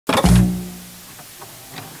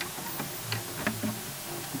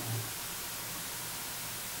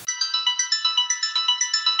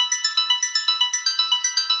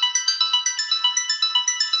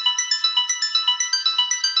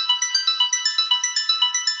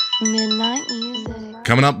Midnight Music.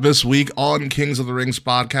 Coming up this week on Kings of the Rings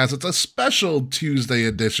podcast, it's a special Tuesday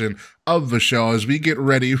edition of the show as we get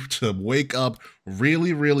ready to wake up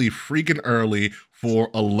really, really freaking early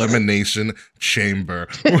for Elimination Chamber.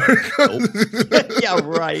 Yeah,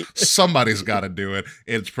 right. Somebody's got to do it.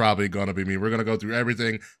 It's probably going to be me. We're going to go through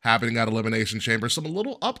everything happening at Elimination Chamber, some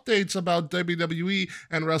little updates about WWE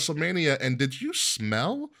and WrestleMania, and did you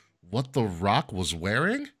smell what The Rock was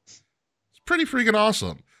wearing? It's pretty freaking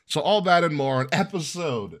awesome. So all that and more on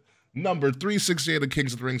episode number 368 of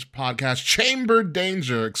Kings of the Rings podcast, Chamber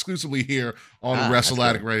Danger, exclusively here on Wrestle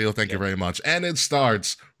Addict Radio. Thank you very much. And it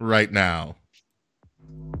starts right now.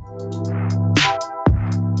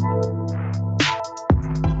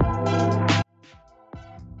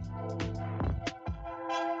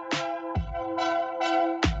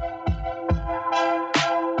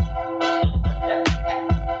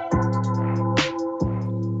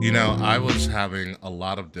 You know, I was having a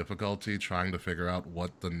lot of difficulty trying to figure out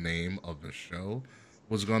what the name of the show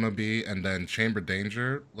was going to be, and then Chamber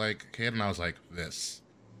Danger, came, and I was like, This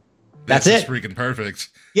is freaking perfect.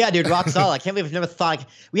 Yeah, dude, rock solid. I can't believe I've never thought.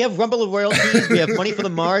 We have Rumble of Royalties. We have Money for the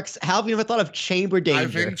Marks. How have we never thought of Chamber Danger? I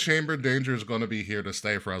think Chamber Danger is going to be here to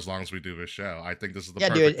stay for as long as we do this show. I think this is the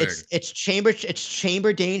perfect thing. It's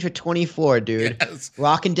Chamber Danger 24, dude. Yes.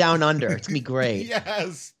 Rocking down under. It's going to be great.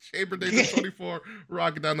 Yes. Chamber Danger 24,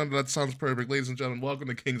 Rocking Down Under. That sounds perfect. Ladies and gentlemen, welcome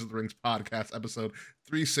to Kings of the Rings podcast, episode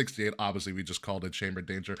 368. Obviously, we just called it Chamber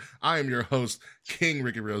Danger. I am your host, King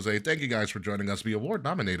Ricky Rose. Thank you guys for joining us. The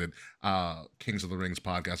award-nominated Kings of the Rings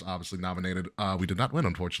podcast, obviously nominated. We did not win,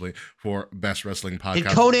 unfortunately, for Best Wrestling Podcast. Did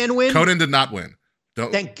Conan win? Conan did not win.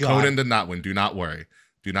 Thank God. Conan did not win. Do not worry.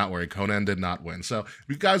 Do not worry. Conan did not win. So if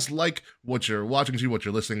you guys like what you're watching to, what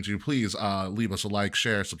you're listening to, please leave us a like,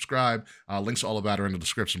 share, subscribe. Links to all of that are in the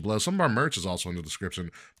description below. Some of our merch is also in the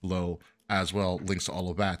description below as well. Links to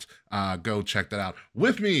all of that. Go check that out.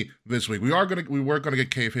 With me this week, we were gonna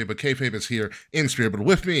get kayfabe, but kayfabe is here in spirit. But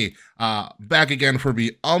with me, back again for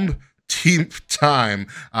the umpteenth time,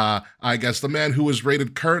 I guess the man who is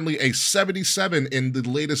rated currently a 77 in the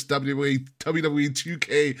latest WWE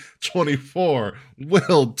 2K24,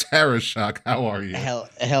 Will Tarashuk. How are you?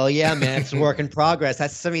 Hell yeah, man. It's a work in progress.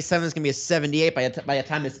 That 77 is going to be a 78 by the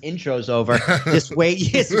time this intro's over. Just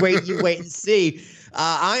wait and see.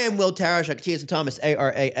 I am Will Tarashuk, T.S. Thomas,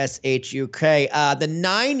 Arashuk. The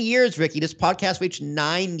 9 years, Ricky, this podcast reached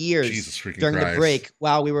 9 years during the break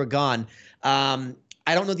while we were gone.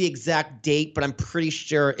 I don't know the exact date, but I'm pretty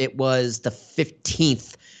sure it was the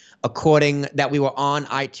 15th, according that we were on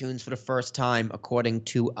iTunes for the first time, according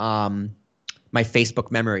to my Facebook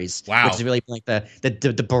memories. Wow. Which is really like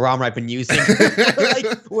the barometer I've been using, like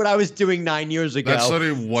what I was doing 9 years ago. That's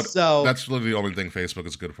literally that's literally the only thing Facebook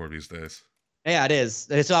is good for these days. Yeah, it is.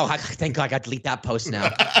 Thank God I got to delete that post now.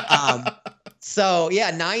 So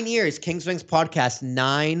yeah, 9 years, Kings Rings podcast,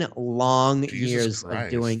 9 long years of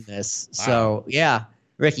doing this. Wow. So yeah,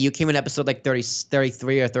 Ricky, you came in episode like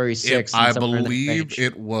 33 or 36. I believe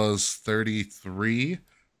it was 33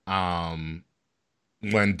 when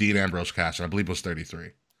Dean Ambrose cashed. I believe it was 33.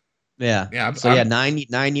 Yeah. Yeah. So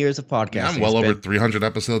 9 years of podcasting. Yeah, I'm well over 300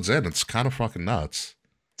 episodes in. It's kind of fucking nuts.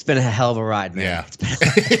 It's been a hell of a ride, man. Yeah. It's been a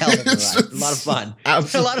hell of a ride. A lot of fun.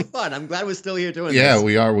 It's been a lot of fun. I'm glad we're still here doing this. Yeah,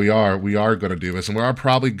 we are going to do this, and we are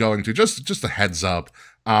probably going to, just a heads up.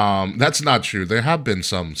 That's not true. There have been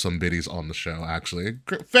some biddies on the show, actually.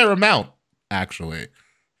 Fair amount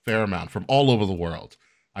from all over the world.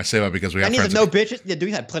 I say that because we have friends. No bitches? Yeah, we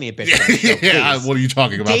had plenty of bitches. Yeah, what are you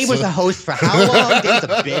talking about? Dave was a host for how long? Dave's a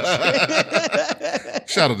bitch.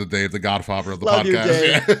 Shout out to Dave, the godfather of the Love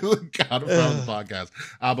podcast. You, Dave. Godfather of the podcast.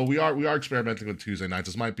 But we are experimenting with Tuesday nights.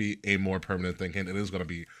 This might be a more permanent thing. And it is going to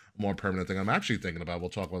be a more permanent thing. I'm actually thinking about, we'll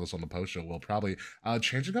talk about this on the post show, we'll probably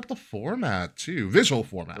changing up the format too. Visual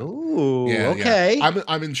format. Ooh, yeah, okay. Yeah.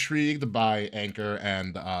 I'm intrigued by Anchor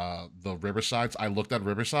and the Riversides. I looked at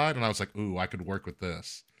Riverside and I was like, ooh, I could work with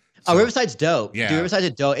this. So, Riverside's dope. Yeah. Dude,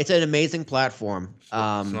 Riverside's dope. It's an amazing platform. So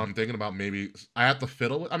I'm thinking about maybe I have to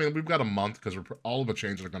fiddle with. I mean, we've got a month because all of the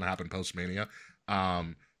changes are going to happen post-Mania.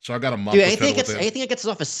 So I got a month. Dude, anything that gets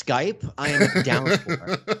us off of Skype, I am down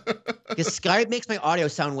for. Because Skype makes my audio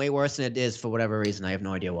sound way worse than it is for whatever reason. I have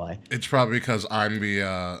no idea why. It's probably because I'm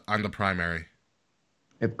the primary.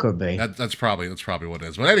 It could be. That's probably what it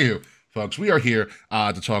is. But anywho, folks, we are here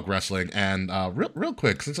to talk wrestling, and real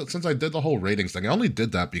quick, since I did the whole ratings thing, I only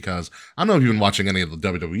did that because I don't know if you've been watching any of the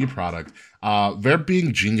WWE product. They're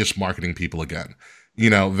being genius marketing people again. You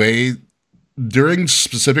know, during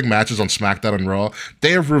specific matches on SmackDown and Raw,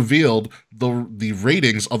 they have revealed the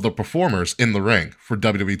ratings of the performers in the ring for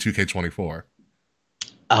WWE 2K24.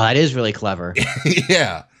 It is really clever.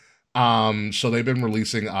 Yeah. So they've been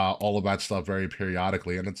releasing all of that stuff very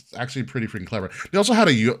periodically, and it's actually pretty freaking clever. They also had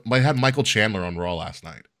had Michael Chandler on Raw last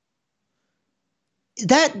night.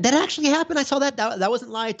 That actually happened. I saw that. That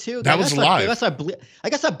wasn't live too. That was live. I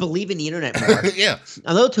guess I believe in the internet more. Yeah,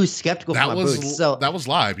 I'm a little too skeptical. That for my was boots, so that was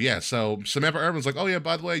live. Yeah. So Samantha Irvin's like, oh yeah,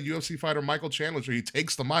 by the way, UFC fighter Michael Chandler. So he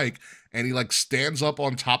takes the mic and he like stands up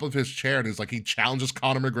on top of his chair and he's like, he challenges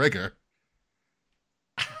Conor McGregor.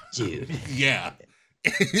 dude. Yeah.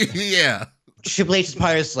 Yeah. Triple H's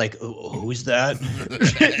part is like, who's that?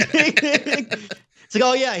 It's like,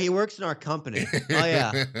 oh yeah, he works in our company. Oh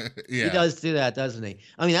yeah, Yeah. he does do that, doesn't he?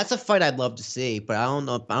 I mean, that's a fight I'd love to see, but I don't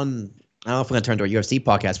know. I don't know if we're gonna turn to a UFC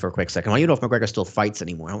podcast for a quick second. I don't even know if McGregor still fights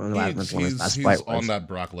anymore. I don't know when his last He's fight was. on that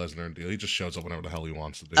Brock Lesnar deal. He just shows up whenever the hell he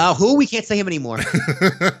wants to do. Who? We can't say him anymore.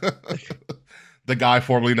 The guy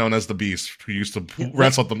formerly known as the Beast, who used to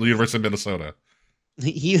wrestle at the University of Minnesota.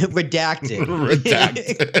 He redacted.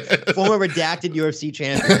 Redacted. Former redacted UFC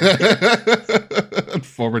champion.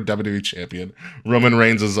 Former WWE champion. Roman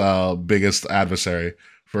Reigns' biggest adversary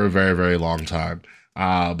for a very, very long time.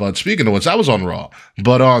 But speaking of which, that was on Raw.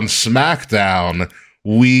 But on SmackDown,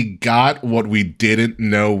 we got what we didn't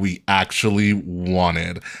know we actually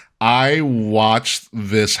wanted. I watched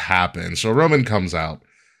this happen. So Roman comes out,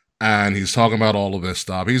 and he's talking about all of this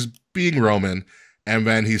stuff. He's being Roman. And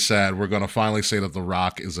then he said, we're going to finally say that The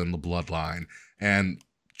Rock is in the bloodline. And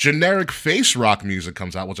generic face rock music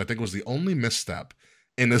comes out, which I think was the only misstep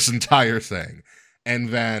in this entire thing. And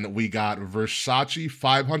then we got Versace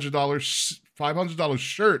 $500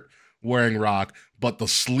 shirt wearing Rock, but the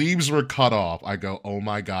sleeves were cut off. I go, oh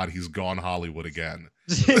my God, he's gone Hollywood again.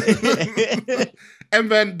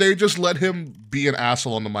 And then they just let him be an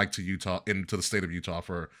asshole on the mic into the state of Utah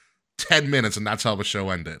for 10 minutes, and that's how the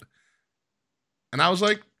show ended. And I was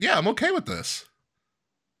like, yeah, I'm okay with this.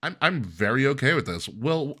 I'm very okay with this.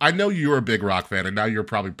 Well, I know you're a big Rock fan, and now you're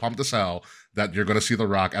probably pumped as hell that you're going to see The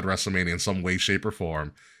Rock at WrestleMania in some way, shape, or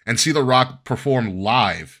form, and see The Rock perform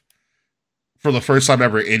live for the first time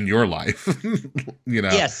ever in your life. You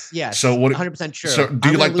know? Yes. So what? 100% sure. So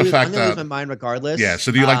do you like the fact that? I'm gonna lose my mind regardless. Yeah.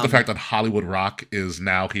 So do you like the fact that Hollywood Rock is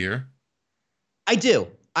now here? I do.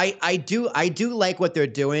 I do like what they're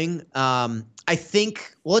doing. I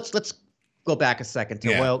think. Well, let's go back a second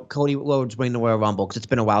to Cody Rhodes winning the Royal Rumble, because it's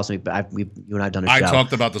been a while since you and I have done a show. I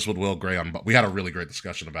talked about this with Will Gray but we had a really great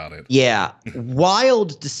discussion about it. Yeah,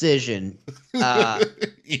 wild decision.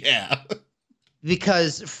 Yeah,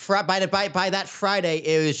 because by that Friday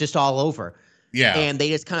it was just all over. Yeah, and they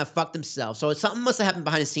just kind of fucked themselves. So something must have happened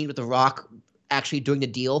behind the scenes with The Rock actually doing the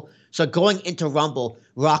deal. So going into Rumble,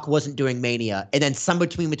 Rock wasn't doing Mania, and then some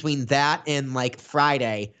between that and like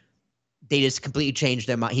Friday, they just completely changed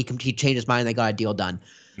their mind. He changed his mind and they got a deal done.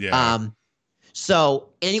 Yeah. So,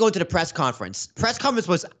 and you go into the press conference. Press conference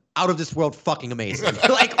was out of this world fucking amazing.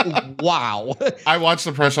 Like, wow. I watched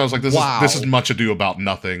the press. I was like, this is much ado about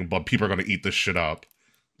nothing, but people are going to eat this shit up.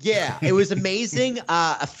 Yeah, it was amazing.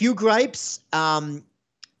 A few gripes.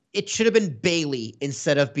 It should have been Bayley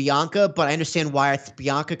instead of Bianca, but I understand why it's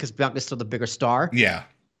Bianca, because Bianca's still the bigger star. Yeah.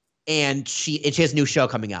 And she has a new show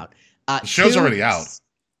coming out. The show's already out.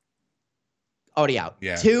 Already out.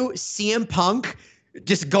 Yeah. 2, CM Punk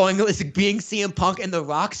just being CM Punk and The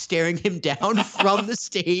Rock staring him down from the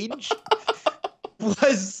stage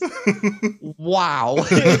was wow.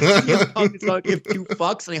 CM Punk is going to give 2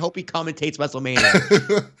 fucks, and I hope he commentates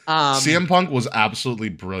WrestleMania. CM Punk was absolutely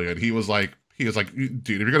brilliant. He was like, dude, if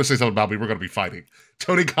you're going to say something about me, we're going to be fighting.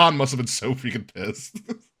 Tony Khan must have been so freaking pissed.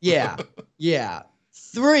 Yeah.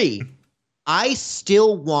 3, I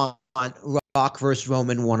still want Rock versus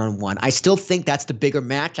Roman one-on-one. I still think that's the bigger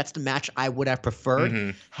match. That's the match I would have preferred.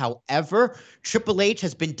 Mm-hmm. However, Triple H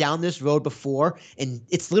has been down this road before, and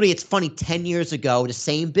it's funny, 10 years ago, the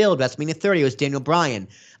same build, WrestleMania 30, it was Daniel Bryan.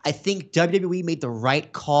 I think WWE made the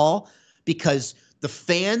right call, because the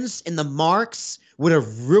fans and the marks would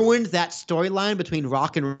have ruined that storyline between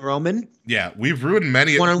Rock and Roman. Yeah, we've ruined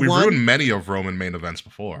many of Roman main events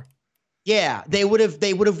before. Yeah, they would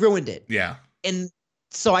have ruined it. Yeah. And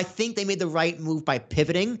so I think they made the right move by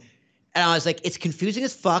pivoting. And I was like, it's confusing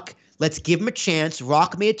as fuck. Let's give him a chance.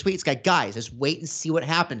 Rock made a tweet. It's like, guys, just wait and see what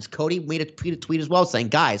happens. Cody made a tweet as well saying,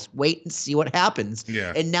 guys, wait and see what happens.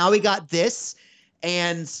 Yeah. And now we got this.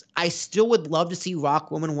 And I still would love to see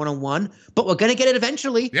Rock Woman one-on-one, but we're going to get it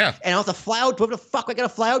eventually. Yeah. And I'll have to fly out to wherever the fuck I got to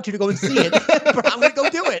fly out to go and see it. But I'm going to go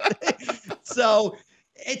do it. So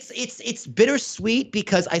it's bittersweet,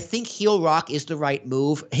 because I think heel Rock is the right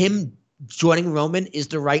move. Him joining Roman is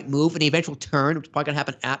the right move, and the eventual turn, which is probably going to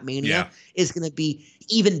happen at Mania, is going to be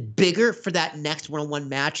even bigger for that next one-on-one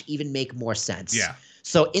match, even make more sense. Yeah.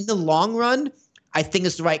 So in the long run, I think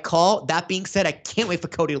it's the right call. That being said, I can't wait for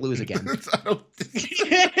Cody to lose again. I don't think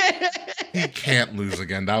he can't lose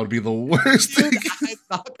again. That would be the worst thing. I'm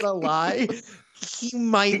not gonna lie. He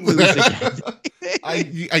might lose again.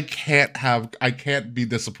 I can't be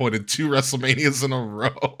disappointed 2 WrestleManias in a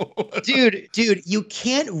row. dude, you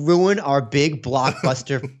can't ruin our big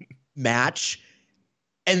blockbuster match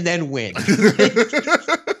and then win.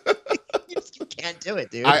 You can't do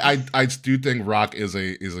it, dude. I do think Rock is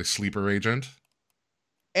a sleeper agent.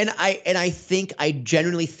 And I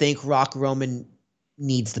genuinely think Rock Roman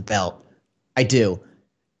needs the belt. I do.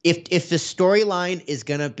 If the storyline is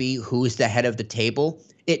gonna be who's the head of the table,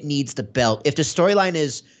 it needs the belt. If the storyline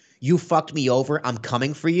is you fucked me over, I'm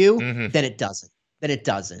coming for you, then it doesn't. And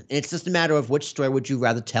it's just a matter of which story would you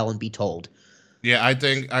rather tell and be told. Yeah,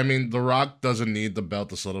 I mean, The Rock doesn't need the belt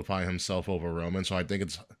to solidify himself over Roman, so I think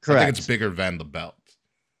it's Correct. I think it's bigger than the belt.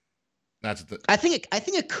 That's the. I think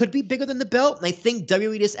it could be bigger than the belt, and I think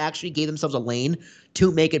WWE just actually gave themselves a lane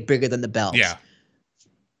to make it bigger than the belt. Yeah.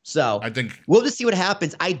 So I think we'll just see what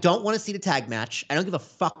happens. I don't want to see the tag match. I don't give a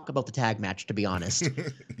fuck about the tag match, to be honest.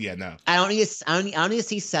 Yeah, no. I don't need to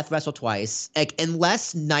see Seth wrestle twice. Like,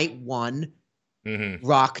 unless night one,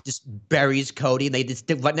 Rock just buries Cody, and they just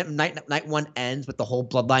night one ends with the whole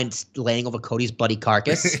bloodline laying over Cody's bloody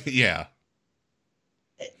carcass. Yeah.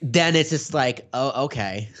 Then it's just like, oh,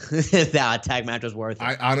 okay, that tag match was worth it.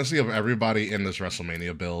 I honestly, of everybody in this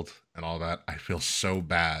WrestleMania build and all that, I feel so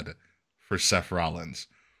bad for Seth Rollins.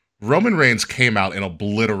 Roman Reigns came out and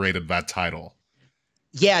obliterated that title.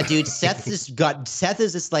 Yeah, dude. Seth is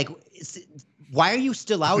just like, why are you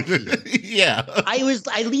still out here? Yeah. I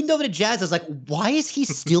leaned over to Jazz. I was like, why is he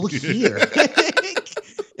still here?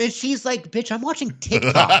 And she's like, bitch, I'm watching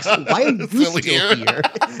TikToks. Why are you still here?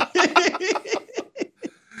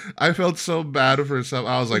 I felt so bad for Seth.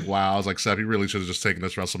 I was like, wow. I was like, Seth, you really should have just taken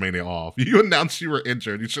this WrestleMania off. You announced you were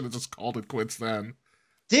injured. You should have just called it quits then.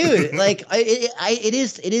 Dude, like, it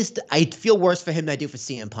is. I feel worse for him than I do for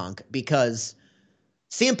CM Punk, because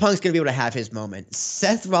CM Punk's gonna be able to have his moment.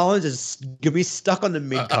 Seth Rollins is gonna be stuck on the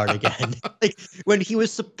mid card again, like when he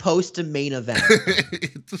was supposed to main event.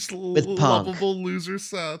 This with lovable loser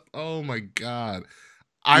Seth. Oh my god,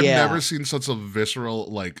 I've never seen such a visceral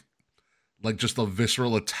like just a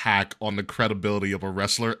visceral attack on the credibility of a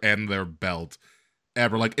wrestler and their belt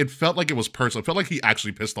ever. Like, it felt like it was personal. It felt like he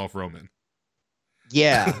actually pissed off Roman.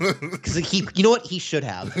 Yeah, because you know what, he should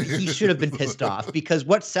have been pissed off, because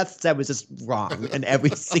what Seth said was just wrong in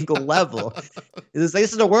every single level. It was like,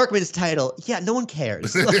 this is a workman's title. Yeah, no one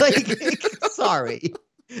cares. Like, sorry.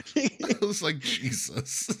 It was like,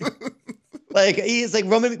 Jesus. Like, he's like,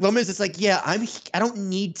 Roman's just like, yeah, I don't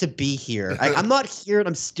need to be here. I'm not here, and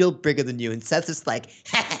I'm still bigger than you. And Seth's just like,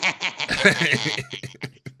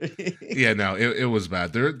 yeah, no, it was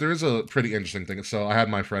bad. There's a pretty interesting thing. So I had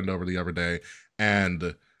my friend over the other day,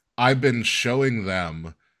 and I've been showing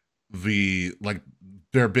them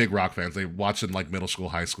they're big Rock fans. They watched in like middle school,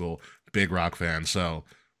 high school, big Rock fans. So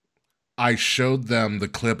I showed them the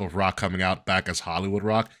clip of Rock coming out back as Hollywood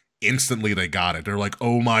Rock. Instantly they got it. They're like,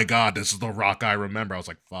 oh my God, this is the Rock I remember. I was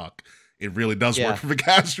like, fuck. It really does work for the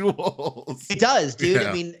casuals. It does, dude. Yeah.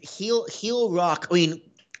 I mean, heel Rock. I mean,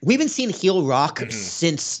 we've been seeing heel Rock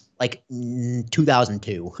since like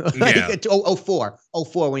 2002, like 04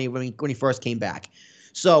 when he first came back.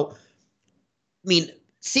 So, I mean,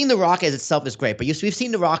 seeing the Rock as itself is great, but we've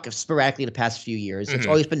seen the Rock sporadically the past few years. It's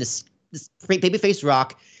always been this babyface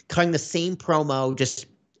Rock cutting the same promo, just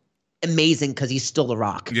amazing because he's still the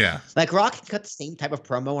Rock. Yeah, like Rock can cut the same type of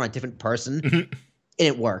promo on a different person, and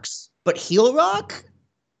it works. But heel Rock,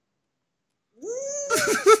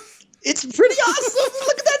 it's pretty awesome.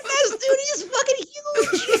 Look at that mess, dude. He's fucking huge.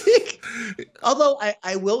 Although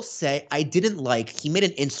I will say, I didn't like, he made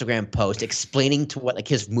an Instagram post explaining to what, like,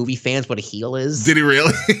 his movie fans what a heel is. Did he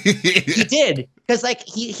really? He did, because like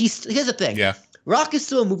here's the thing. Yeah. Rock is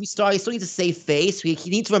still a movie star. He still needs to save face. He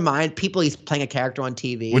needs to remind people he's playing a character on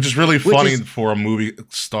TV. Which is really funny for a movie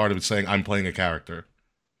star to be saying, I'm playing a character.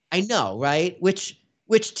 I know, right? Which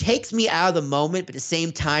takes me out of the moment, but at the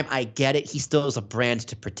same time, I get it. He still has a brand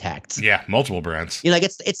to protect. Yeah, multiple brands. You know, like,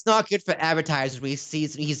 it's not good for advertisers when he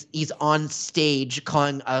sees he's on stage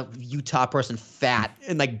calling a Utah person fat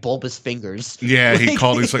and like bulbous fingers. Yeah, he's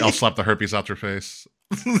like, I'll slap the herpes out your face.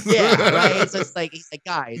 Yeah, right. So it's like, he's like,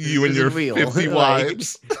 guys, you and your real. 50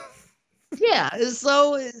 wives. Yeah,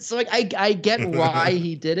 so like, I get why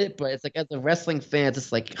he did it, but it's like, as a wrestling fan, it's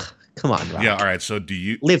just like, come on, Rock. Yeah, all right. So do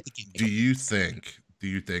you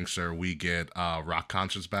think, sir, we get Rock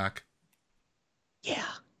concerts back? Yeah.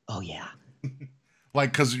 Oh yeah.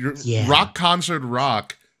 Like, because Rock concert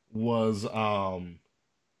Rock was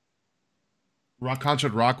Rock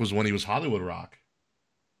Concert Rock was when he was Hollywood Rock.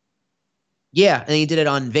 Yeah, and he did it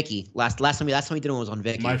on Vicky. Last time he did it was on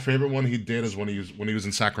Vicky. My favorite one he did is when he was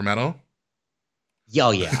in Sacramento.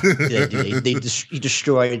 Oh yeah, he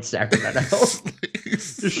destroyed Sacramento.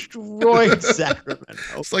 Destroyed Sacramento.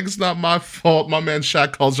 It's like, it's not my fault. My man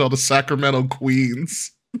Shaq calls y'all the Sacramento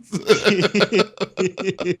Queens.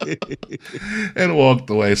 And walked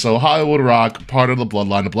away. So Hollywood Rock, part of the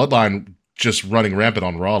Bloodline. The Bloodline just running rampant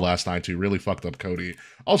on Raw last night too. Really fucked up Cody.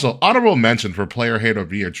 Also, honorable mention for player hater of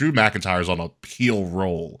the year. Drew McIntyre's on a heel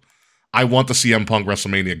roll. I want the CM Punk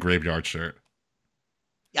WrestleMania graveyard shirt.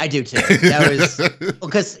 I do too. That was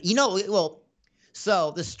because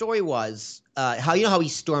so the story was how he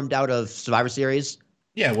stormed out of Survivor Series.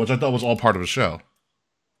 Yeah, which I thought was all part of the show.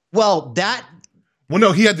 Well,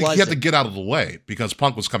 no, he had to get out of the way because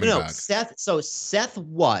Punk was coming back. Seth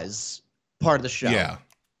was part of the show. Yeah.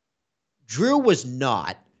 Drew was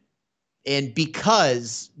not. And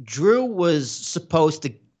because Drew was supposed to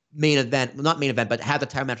not main event, but have the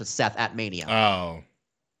title match with Seth at Mania. Oh.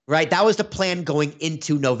 Right? That was the plan going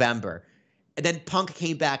into November. And then Punk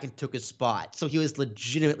came back and took his spot. So he was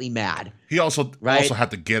legitimately mad. He also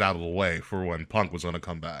had to get out of the way for when Punk was going to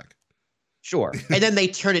come back. Sure. And then they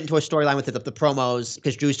turned it into a storyline with the promos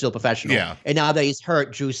because Drew's still professional. Yeah. And now that he's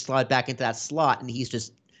hurt, Drew slid back into that slot and he's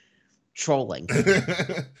just trolling.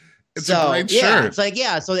 It's a great shirt. It's like,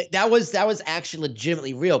 so that was actually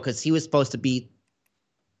legitimately real because he was supposed to be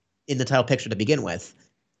in the title picture to begin with.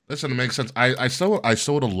 Listen, it makes sense. I still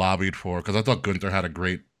would have lobbied for, because I thought Gunther had a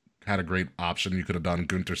great option. You could have done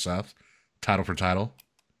Gunther Seth, title for title.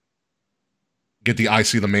 Get the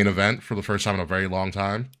IC the main event for the first time in a very long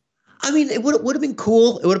time. I mean, it would have been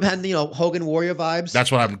cool. It would have had Hogan Warrior vibes.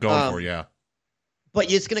 That's what I'm going for. Yeah. But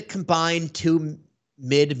you're just gonna combine two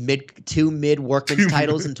mid workman's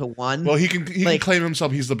titles into one. Well, he can claim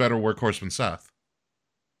himself. He's the better workhorseman, Seth.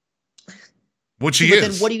 Which he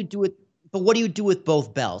is. Then what do you do with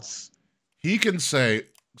both belts? He can say,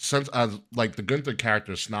 since like the Gunther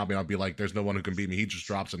character is snobby, I'll be like, there's no one who can beat me. He just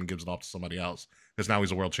drops it and gives it off to somebody else because now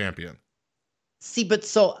he's a world champion. See, but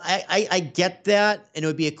so I get that, and it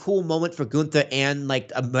would be a cool moment for Gunther and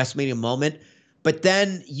like a WrestleMania moment. But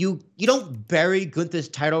then you don't bury Gunther's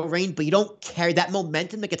title reign, but you don't carry that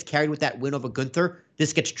momentum that gets carried with that win over Gunther.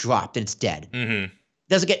 This gets dropped and it's dead. Mm-hmm.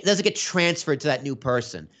 Doesn't get transferred to that new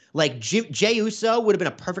person. Like Jey Uso would have been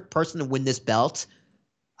a perfect person to win this belt,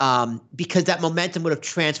 because that momentum would have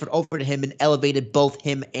transferred over to him and elevated both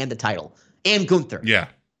him and the title and Gunther. Yeah.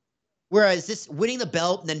 Whereas this winning the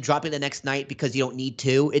belt and then dropping the next night because you don't need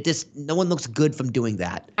to, no one looks good from doing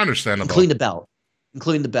that. Understandable.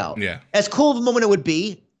 Including the belt. Yeah. As cool of a moment it would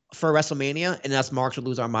be for WrestleMania, and us marks would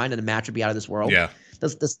lose our mind and the match would be out of this world. Yeah.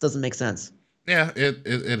 This doesn't make sense. Yeah,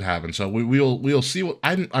 it happens. So we'll see what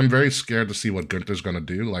I'm very scared to see what Gunther's gonna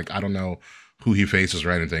do. Like, I don't know who he faces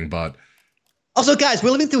or anything, but also, guys,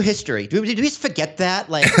 we're living through history. Do we just forget that?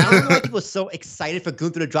 Like, I don't know why people are so excited for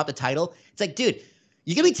Gunther to drop the title. It's like, dude,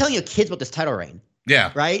 you're gonna be telling your kids about this title reign.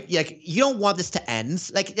 Yeah. Right? Like, you don't want this to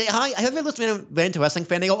end. Like, I have ever listened to a wrestling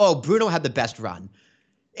fan, they go, oh, Bruno had the best run.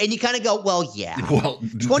 And you kind of go, well, yeah. Well,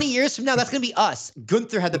 20 years from now, that's going to be us.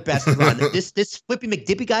 Gunther had the best run. This Flippy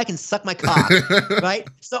McDippy guy can suck my cock, right?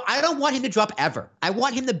 So I don't want him to drop ever. I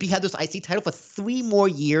want him to have this IC title for 3 more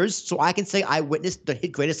years so I can say I witnessed the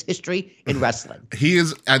greatest history in wrestling. He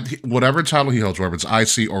is, at whatever title he holds, whether it's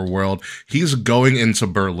IC or World, he's going into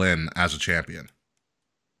Berlin as a champion.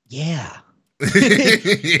 Yeah.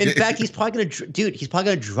 In fact, he's probably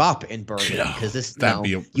gonna drop in Berlin because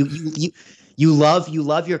you love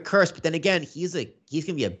your curse, but then again, he's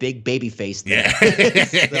gonna be a big baby face. Yeah.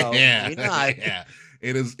 So, yeah.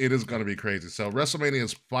 It is gonna be crazy. So WrestleMania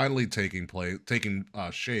is finally taking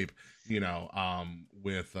shape.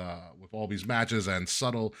 With all these matches and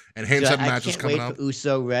subtle and handset matches coming up. I can't wait for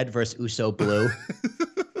Uso Red versus Uso Blue.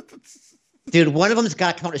 Dude, one of them's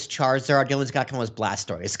got to come out as Charizard, the other one's got to come out as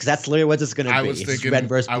Blastoise, because that's literally what it's going to be. I was thinking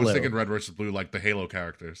Red versus Blue, like the Halo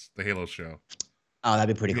characters, the Halo show. Oh,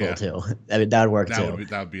 that'd be pretty cool too. That would work too.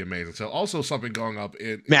 That would be amazing. So, also something going up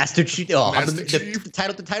in Master Chief. Oh,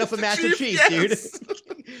 the title for Master Chief, dude.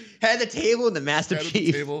 Head of the table and the Master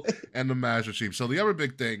Chief. So the other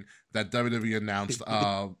big thing that WWE announced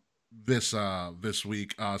this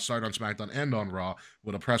week, started on SmackDown and on Raw,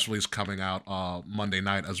 with a press release coming out Monday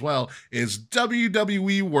night as well, is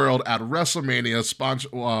WWE World at WrestleMania, sponsor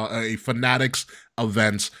a Fanatics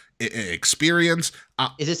event experience.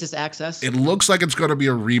 Is this Access? It looks like it's going to be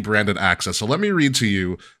a rebranded Access. So let me read to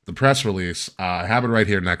you the press release. I have it right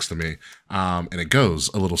here next to me. And it goes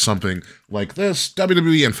a little something like this: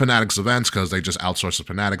 WWE and Fanatics events, because they just outsource the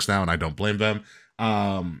Fanatics now, and I don't blame them.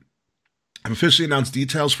 have officially announced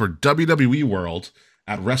details for WWE World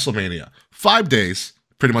at WrestleMania. 5 days,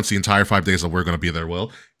 pretty much the entire 5 days that we're going to be there,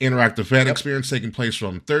 Will. Interactive fan experience taking place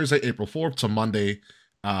from Thursday, April 4th to Monday,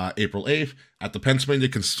 April 8th at the Pennsylvania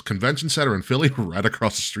Convention Center in Philly, right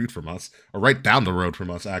across the street from us, or right down the road from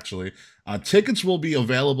us, actually. Tickets will be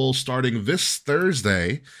available starting this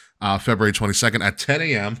Thursday, February 22nd at 10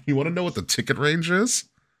 a.m. You want to know what the ticket range is?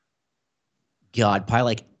 God, probably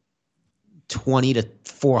like $20 to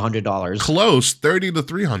 $400. Close, $30 to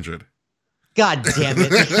 $300. God damn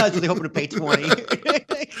it! I was really hoping to pay 20.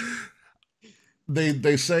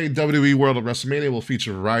 They say WWE World of WrestleMania will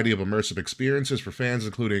feature a variety of immersive experiences for fans,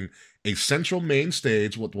 including a central main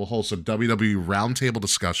stage, what will host a WWE roundtable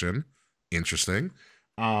discussion. Interesting.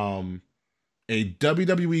 A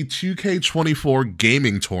WWE 2K24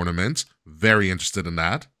 gaming tournament. Very interested in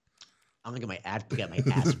that. I'm gonna get my ass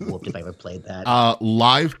whooped if I ever played that.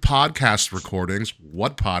 Live podcast recordings.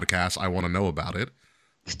 What podcast? I want to know about it.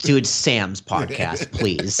 Dude, Sam's podcast,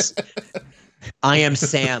 please. I am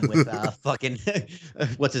Sam with fucking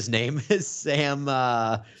what's his name? Sam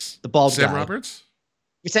the bald guy. Sam Roberts?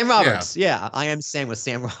 Sam Roberts. Yeah, I am Sam with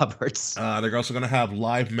Sam Roberts. They're also going to have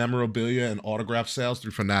live memorabilia and autograph sales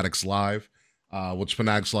through Fanatics Live, which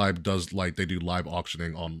Fanatics Live does, like, they do live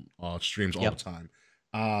auctioning on streams all the time.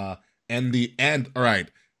 And the end, all right,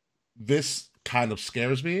 this kind of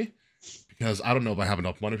scares me because I don't know if I have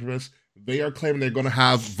enough money for this. They are claiming they're going to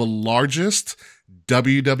have the largest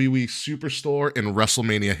WWE superstore in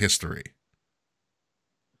WrestleMania history.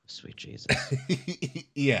 Sweet Jesus.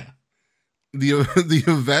 Yeah. The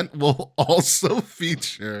event will also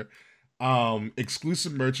feature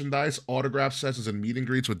exclusive merchandise, autograph sessions, and meet and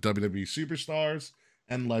greets with WWE superstars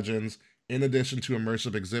and legends, in addition to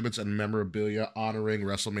immersive exhibits and memorabilia honoring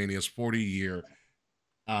WrestleMania's 40-year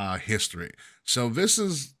history. So this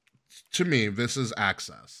is, to me, this is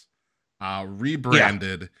Access.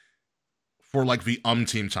 Rebranded for like the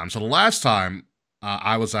umpteenth time. So the last time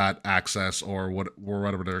I was at Access or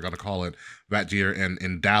whatever they're gonna call it that year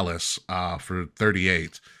in Dallas for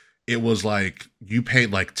 38, it was like you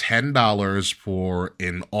paid like $10 for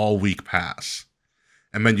an all-week pass,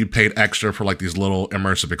 and then you paid extra for like these little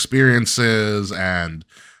immersive experiences and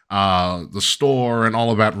the store and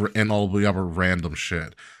all of that and all of the other random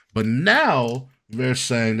shit. But now they're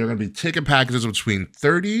saying they're gonna be ticket packages between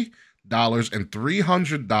 $30 and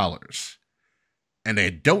 $300, and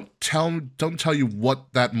they don't tell you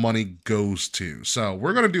what that money goes to. So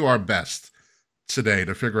we're gonna do our best today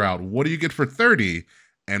to figure out what do you get for $30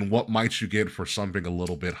 and what might you get for something a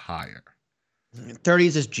little bit higher.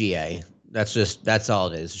 30s is GA. That's all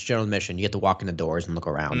it is. It's general admission. You get to walk in the doors and look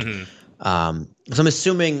around. So I'm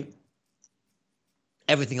assuming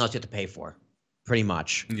everything else you have to pay for, pretty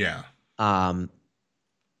much. Yeah.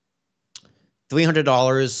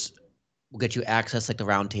 $300 will get you access like the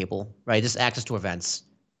round table, right? Just access to events.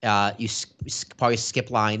 You probably skip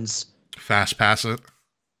lines. Fast pass it.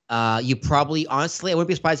 You probably, honestly, I wouldn't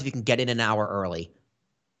be surprised if you can get in an hour early.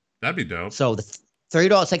 That'd be dope. So the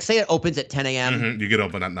 $30, like say it opens at 10 a.m. You get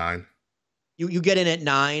open at 9. You get in at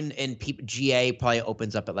 9, and GA probably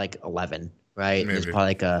opens up at like 11, right? There's probably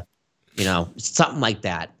like a, something like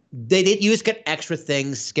that. You just get extra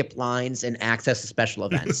things, skip lines, and access to special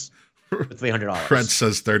events. For $300. Fred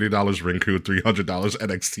says $30 Rinku, $300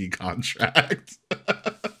 NXT contract.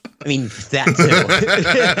 I mean, that too.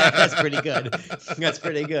 That's pretty good. That's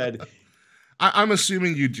pretty good. I'm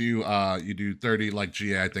assuming you do 30 like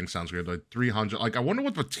GA. I think sounds good. Like 300. Like I wonder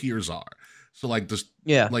what the tiers are. So like does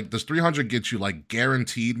 300 get you like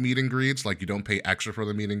guaranteed meet and greets? Like you don't pay extra for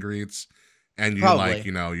the meet and greets, and you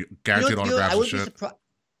you guaranteed autographs and shit.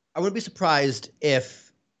 I wouldn't be surprised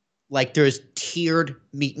if like there's tiered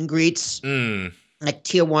meet and greets, like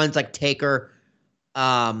tier 1's like Taker,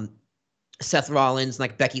 Seth Rollins,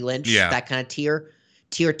 like Becky Lynch, that kind of tier.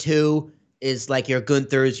 Tier 2 is like your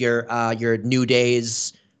Gunther's, your New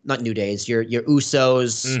Days, not New Days, your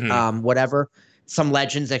Usos, whatever. Some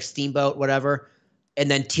legends like Steamboat, whatever.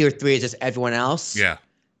 And then tier 3 is just everyone else. Yeah.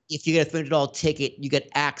 If you get a $300 ticket, you get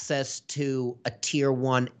access to a tier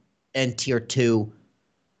 1 and tier 2.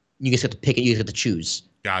 You just have to pick it. You just have to choose.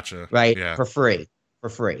 Gotcha. Right? Yeah. For free.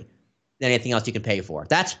 Anything else you can pay for.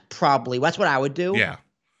 That's what I would do. Yeah.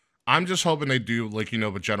 I'm just hoping they do like,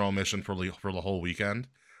 the general admission for the whole weekend.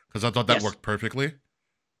 Because I thought that worked perfectly.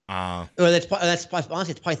 That's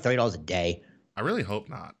honestly, it's probably $30 a day. I really hope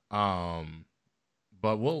not.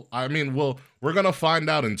 But we're gonna find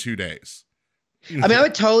out in 2 days. I mean,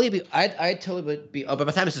 I'd totally be. Oh, by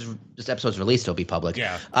the time this episode's released, it'll be public.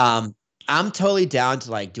 Yeah. I'm totally down to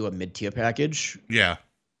like do a mid-tier package. Yeah.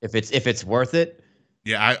 If it's worth it.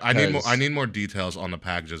 Yeah, I need more. I 'Cause- need more details on the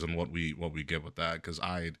packages and what we get with that, because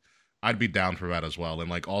I'd be down for that as well. And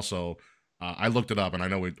like also, I looked it up, and I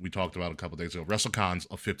know we talked about it a couple days ago. WrestleCon's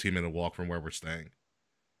a 15-minute walk from where we're staying.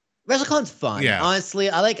 WrestleCon's fun. Yeah. Honestly,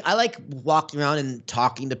 I like walking around and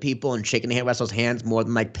talking to people and shaking Wrestle's hands more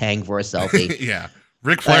than like paying for a selfie. Yeah.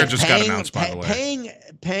 Ric Flair just got announced, by the way.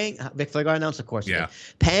 Paying Ric Flair got announced, of course. Yeah.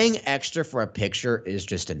 Paying extra for a picture is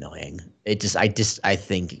just annoying. I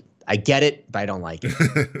think I get it, but I don't like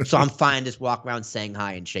it. So I'm fine just walking around saying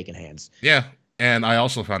hi and shaking hands. Yeah. And I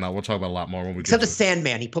also found out, we'll talk about a lot more when we Except get the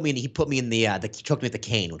Sandman, he put me in the he choked me with the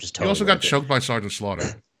cane, which is totally. He also got worth it. choked by Sergeant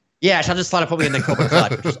Slaughter. Yeah, Sergeant Slaughter put me in the Cobra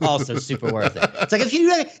Clutch, which is also super worth it. It's like if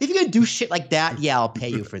you're gonna do shit like that, yeah, I'll pay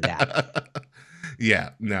you for that.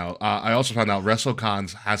 Yeah, no. I also found out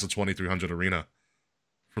WrestleCons has a 2300 arena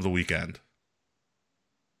for the weekend.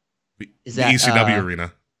 Is the that ECW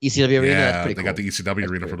arena? ECW arena. Yeah, That's pretty they cool. got the ECW That's arena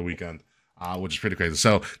pretty for the weekend, which is pretty crazy.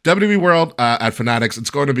 So WWE World at Fanatics,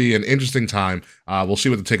 it's going to be an interesting time. We'll see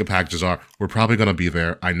what the ticket packages are. We're probably going to be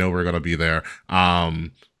there. I know we're going to be there.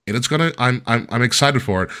 And it's gonna. I'm excited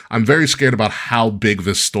for it. I'm very scared about how big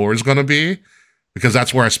this store is going to be, because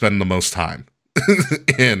that's where I spend the most time.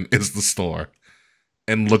 Is the store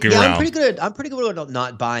and looking around. I'm pretty good at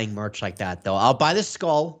not buying merch like that though. I'll buy the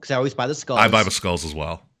skull because I always buy the skulls. I buy the skulls as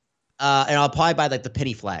well. And I'll probably buy like the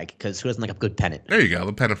penny flag because who doesn't like a good pennant? There you go.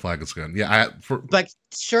 The pennant flag is good. Yeah, like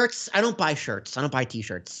shirts. I don't buy shirts. I don't buy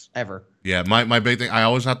t-shirts ever. Yeah, my big thing. I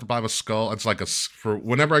always have to buy a skull. It's like for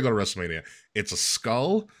whenever I go to WrestleMania, it's a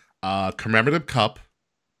skull, commemorative cup.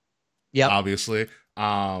 Yep. Obviously,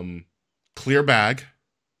 clear bag.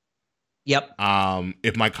 Yep.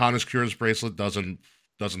 If my Connoisseur's bracelet doesn't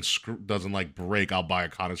like break, I'll buy a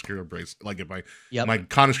Connoisseur bracelet. Like if my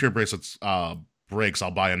Connoisseur bracelets breaks,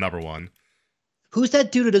 I'll buy another one. Who's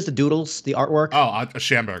that dude who does the doodles, the artwork? Oh,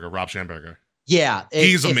 Schamberger, Rob Schamberger. Yeah,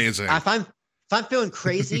 he's amazing. If I'm feeling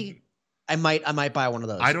crazy, I might buy one of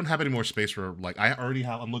those. I don't have any more space for like I already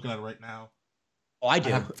have. I'm looking at it right now. Oh, I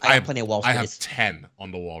do. I have plenty of wall space. I have 10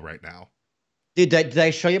 on the wall right now. Dude, did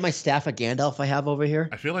I show you my staff of Gandalf I have over here?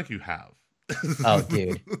 I feel like you have. Oh,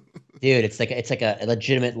 dude, it's like a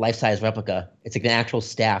legitimate life-size replica. It's like an actual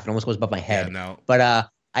staff. It almost goes above my head. Yeah, no. But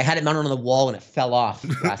I had it mounted on the wall and it fell off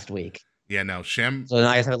last week. Yeah, no, So now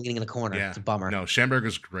I just have it leaning in the corner. Yeah, it's a bummer. No,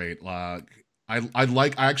 Schamberger's great. I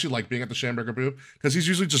actually like being at the Schamberger booth because he's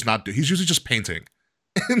usually just painting.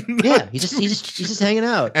 Yeah, he's just hanging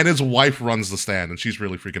out. And his wife runs the stand, and she's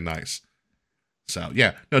really freaking nice. So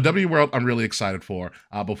yeah, no, WWE World, I'm really excited for.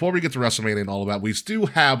 Before we get to WrestleMania and all of that, we do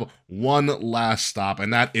have one last stop,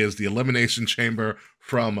 and that is the Elimination Chamber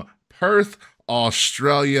from Perth,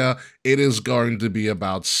 Australia. It is going to be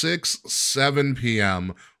about 7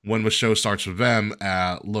 p.m. when the show starts for them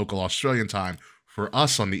at local Australian time. For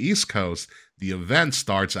us on the East Coast, the event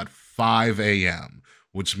starts at 5 a.m.,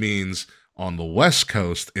 which means on the West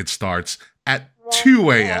Coast, it starts at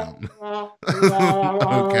 2 a.m.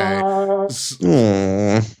 Okay.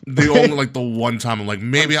 The only like the one time I'm like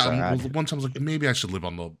maybe maybe I should live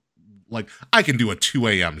on the I can do a 2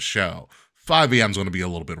 a.m. show. 5 a.m. is going to be a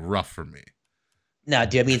little bit rough for me. No,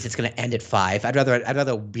 dude, it means it's going to end at 5. I'd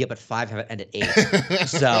rather be up at 5 and have it end at 8.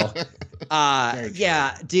 So,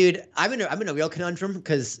 yeah, dude, I'm in a real conundrum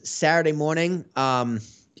because Saturday morning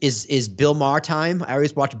is Bill Maher time. I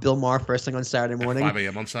always watch Bill Maher first thing on Saturday morning. 5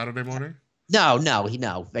 a.m. on Saturday morning? No.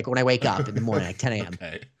 Like when I wake up in the morning, like 10 a.m.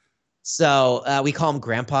 Okay. So we call him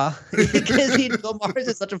Grandpa because Bill Maher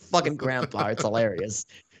is such a fucking grandpa. It's hilarious.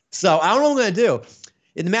 So I don't know what I'm gonna do.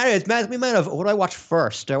 In the matter, it's me matter of what do I watch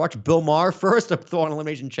first? Do I watch Bill Maher first or throw on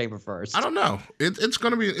Elimination Chamber first? I don't know. It's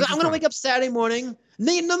gonna be. I'm gonna wake up Saturday morning.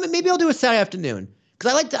 Maybe I'll do it Saturday afternoon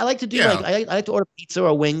because I like to do I like to order pizza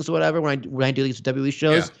or wings or whatever when I do these WWE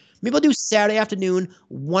shows. Yeah. Maybe I'll do Saturday afternoon,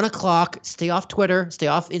 1 o'clock. Stay off Twitter, stay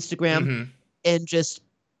off Instagram, and just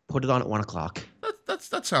put it on at 1 o'clock.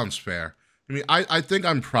 That sounds fair. I mean, I think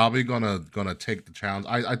I'm probably gonna take the challenge.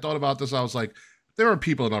 I thought about this. I was like, there are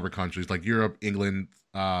people in other countries like Europe, England,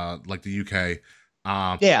 like the UK,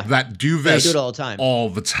 that do this they do it all the time. All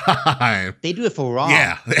the time. They do it for Raw.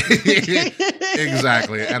 Yeah,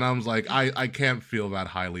 exactly. And I was like, I can't feel that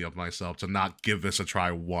highly of myself to not give this a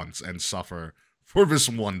try once and suffer for this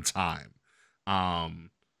one time.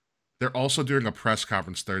 They're also doing a press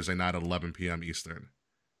conference Thursday night at 11 p.m. Eastern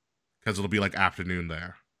because it'll be like afternoon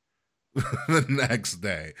there the next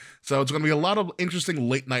day. So it's going to be a lot of interesting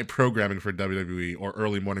late night programming for WWE or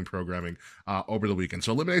early morning programming over the weekend.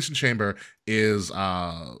 So Elimination Chamber is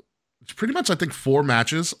pretty much, I think, 4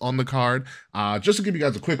 matches on the card. Just to give you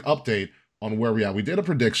guys a quick update on where we at. We did a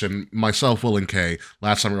prediction, myself, Will, and Kay,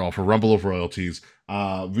 last time we were all for Rumble of Royalties.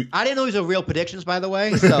 I didn't know these were real predictions, by the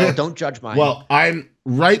way, so don't judge mine. Well,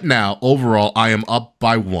 right now, overall, I am up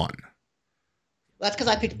by 1. That's because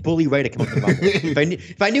I picked Bully Ray to come up with the Rumble.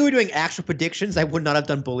 If I knew we were doing actual predictions, I would not have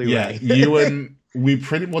done Bully Ray. You and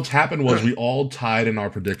what's happened was we all tied in our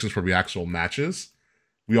predictions for the actual matches.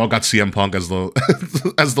 We all got CM Punk as the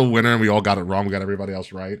as the winner, and we all got it wrong. We got everybody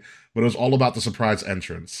else right, but it was all about the surprise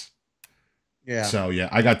entrance. Yeah. So yeah,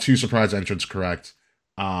 I got 2 surprise entrants correct.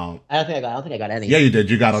 I don't think I got any. Yeah, you did.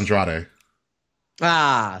 You got Andrade.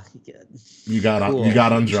 You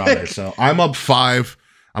got Andrade. So I'm up 5.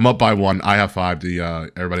 I'm up by 1. I have 5.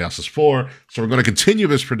 Everybody else is 4. So we're going to continue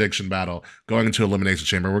this prediction battle going into Elimination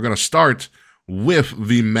Chamber. We're going to start with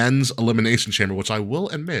the men's Elimination Chamber, which I will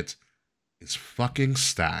admit is fucking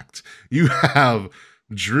stacked. You have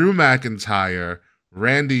Drew McIntyre,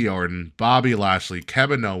 Randy Orton, Bobby Lashley,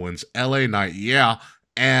 Kevin Owens, LA Knight,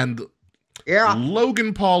 and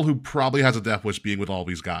Logan Paul, who probably has a death wish being with all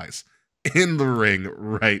these guys in the ring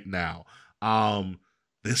right now.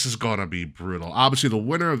 This is going to be brutal. Obviously, the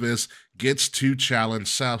winner of this gets to challenge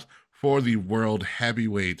Seth for the World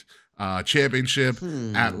Heavyweight Championship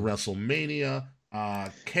at WrestleMania.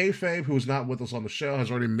 Kayfabe, who is not with us on the show,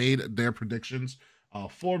 has already made their predictions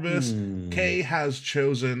for this. Kay has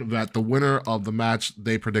chosen that the winner of the match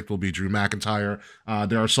they predict will be Drew McIntyre.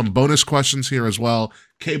 There are some bonus questions here as well.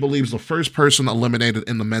 Kay believes the first person eliminated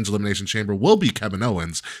in the men's elimination chamber will be Kevin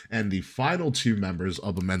Owens, and the final 2 members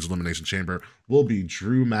of the men's elimination chamber will be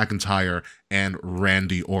Drew McIntyre and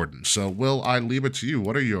Randy Orton. So, Will, I leave it to you.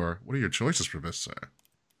 What are your choices for this, sir?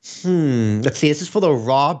 Let's see. This is for the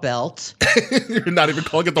Raw belt. You're not even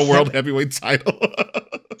calling it the World Heavyweight title.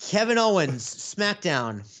 Kevin Owens,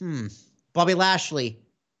 SmackDown. Bobby Lashley,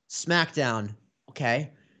 SmackDown. Okay.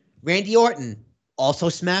 Randy Orton, also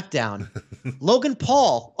SmackDown. Logan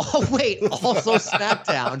Paul. Oh, wait. Also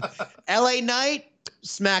SmackDown. LA Knight,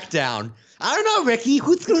 SmackDown. I don't know, Ricky.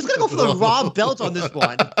 Who's going to go for the Raw belt on this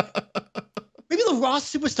one? Maybe the Raw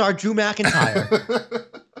superstar, Drew McIntyre.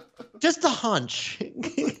 Just a hunch.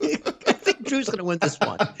 I think Drew's going to win this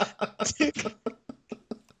one.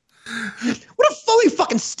 What a phony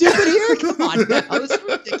fucking stupid here. Come on now. This is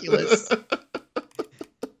ridiculous.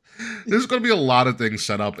 There's going to be a lot of things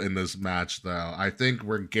set up in this match, though. I think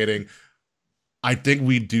we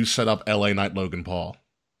do set up LA Knight Logan Paul.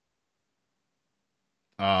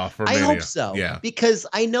 For Mania. I hope so. Yeah. Because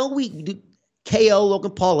I know we do KO Logan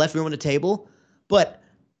Paul left room on the table, but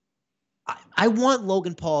I want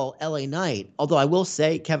Logan Paul, LA Knight. Although I will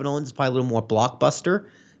say Kevin Owens is probably a little more blockbuster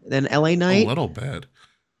than LA Knight. A little bit.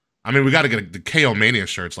 I mean, we got to get the KO Mania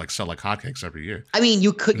shirts sell like hotcakes every year. I mean,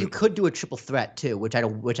 you could do a triple threat too, which I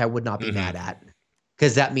would not be mad at,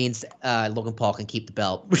 because that means Logan Paul can keep the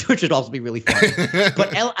belt, which would also be really fun.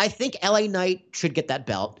 But I think LA Knight should get that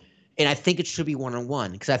belt, and I think it should be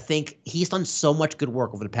 1-on-1 because I think he's done so much good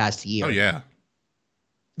work over the past year. Oh yeah.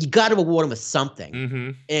 You got to reward him with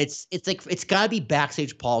something. And it's got to be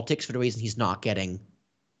backstage politics for the reason he's not getting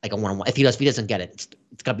like a 1-on-1. If he doesn't get it,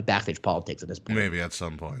 it's got to be backstage politics at this point. Maybe at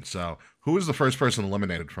some point. So, who is the first person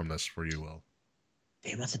eliminated from this for you, Will?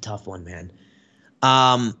 Damn, that's a tough one, man.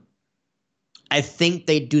 I think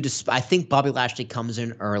they do this. I think Bobby Lashley comes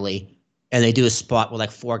in early, and they do a spot where like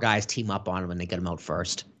 4 guys team up on him and they get him out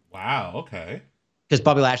first. Wow. Okay. Because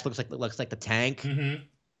Bobby Lashley looks like the tank.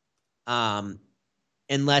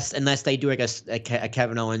 Unless they do like a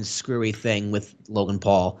Kevin Owens screwy thing with Logan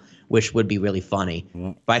Paul, which would be really funny.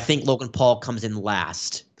 But I think Logan Paul comes in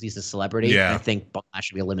last because he's a celebrity. Yeah. And I think Bobby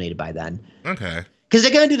Lashley will be eliminated by then. Okay. Because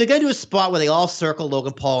they're gonna do a spot where they all circle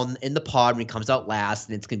Logan Paul in the pod when he comes out last,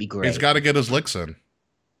 and it's gonna be great. He's got to get his licks in.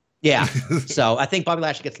 Yeah. So I think Bobby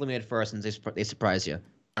Lashley gets eliminated first, and they surprise you.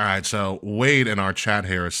 All right. So Wade in our chat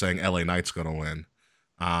here is saying LA Knight's gonna win,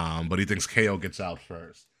 but he thinks KO gets out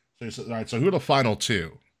first. So, all right, so who are the final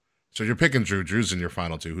 2? So you're picking Drew. Drew's in your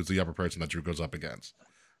final 2. Who's the other person that Drew goes up against?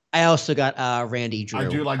 I also got Randy Drew. I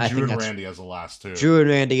do like Drew and Randy as the last 2. Drew and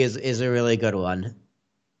Randy is a really good one.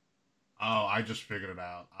 Oh, I just figured it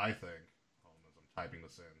out. I think. Hold on, I'm typing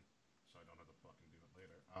this in so I don't have to fucking do it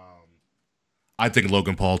later. I think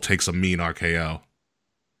Logan Paul takes a mean RKO.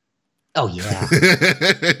 Oh yeah.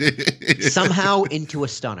 Somehow into a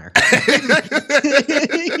stunner.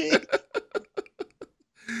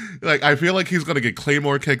 Like, I feel like he's going to get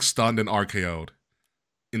Claymore kick, stunned, and RKO'd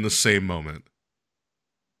in the same moment.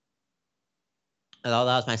 Oh,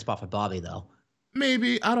 that was my spot for Bobby, though.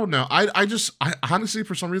 Maybe. I don't know. I honestly,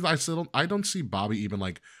 for some reason, I don't see Bobby even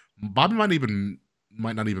like, Bobby might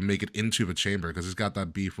not even make it into the chamber because he's got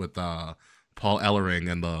that beef with Paul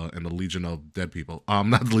Ellering and the Legion of Dead People.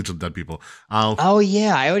 Not the Legion of Dead People. Oh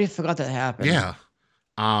yeah, I already forgot that happened. Yeah.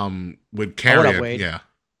 With What Carrion. up, Wade? Yeah.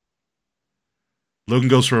 Logan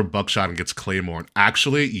goes for a buckshot and gets Claymore.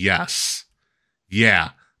 Actually, yes.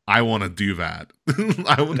 Yeah. I want to do that.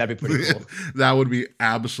 That'd be pretty cool. That would be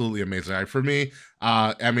absolutely amazing. For me,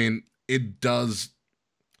 I mean, it does.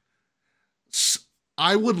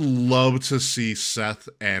 I would love to see Seth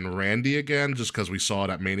and Randy again, just because we saw it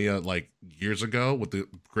at Mania like years ago with the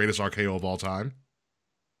greatest RKO of all time.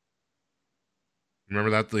 Remember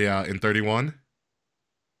that in 31?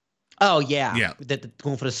 Oh yeah, Yeah.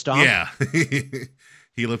 Going for the stomp. Yeah,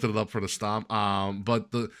 he lifted it up for the stomp. But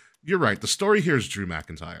you're right. The story here is Drew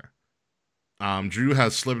McIntyre. Drew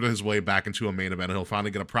has slipped his way back into a main event. He'll finally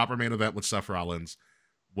get a proper main event with Seth Rollins,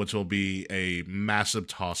 which will be a massive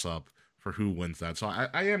toss-up for who wins that. So I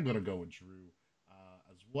am going to go with Drew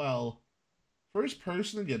as well. First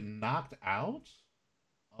person to get knocked out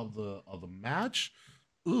of the match.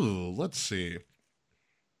 Ooh, let's see.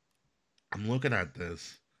 I'm looking at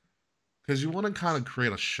this because you want to kind of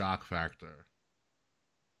create a shock factor.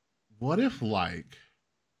 What if, like,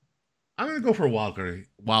 I'm going to go for a wild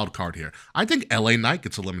card here. I think LA Knight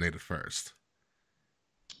gets eliminated first.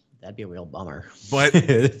 That'd be a real bummer. But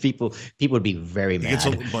people would be very mad.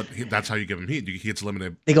 That's how you give him heat. He gets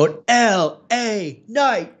eliminated. They go LA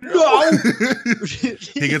Knight. No.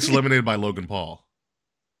 He gets eliminated by Logan Paul.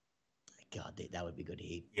 God, that would be good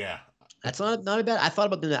heat. Yeah. That's not a bad. I thought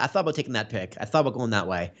about doing that. I thought about taking that pick. I thought about going that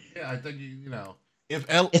way. Yeah, I think you know if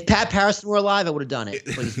Pat Patterson were alive, I would have done it,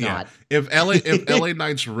 but he's not. If LA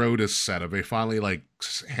Knight's road is set, if they finally like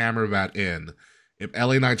hammer that in, if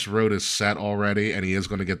LA Knight's road is set already, and he is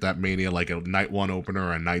going to get that Mania like a night 1 opener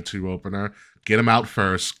or a night 2 opener, get him out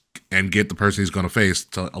first and get the person he's going to face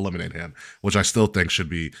to eliminate him, which I still think should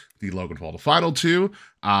be the Logan Paul. The final two,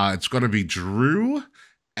 it's going to be Drew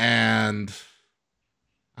and.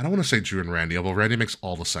 I don't want to say Drew and Randy, although Randy makes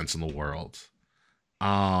all the sense in the world.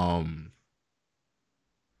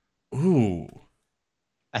 Ooh.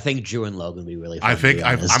 I think Drew and Logan would be really fun.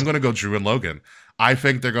 I'm going to go Drew and Logan. I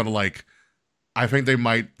think they're going to I think they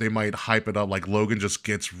might hype it up like Logan just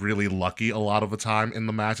gets really lucky a lot of the time in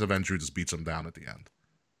the match, and then Drew just beats him down at the end.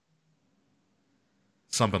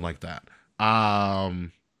 Something like that. Yeah,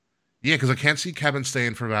 because I can't see Kevin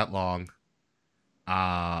staying for that long.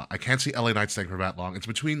 I can't see LA Knight staying for that long. It's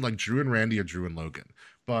between like Drew and Randy or Drew and Logan.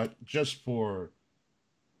 But just for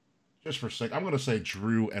sake, I'm gonna say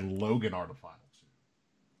Drew and Logan are the final two.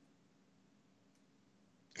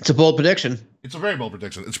 It's a bold prediction. It's a very bold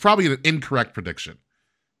prediction. It's probably an incorrect prediction.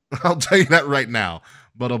 I'll tell you that right now,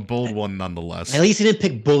 but a bold one nonetheless. At least he didn't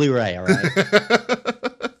pick Bully Ray, all right?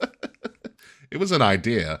 It was an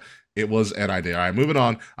idea. It was an idea. All right, moving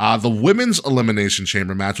on. The women's Elimination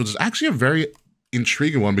Chamber match, which is actually a very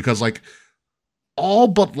intriguing one because all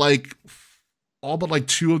but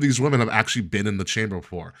 2 of these women have actually been in the chamber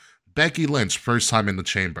before. Becky Lynch, first time in the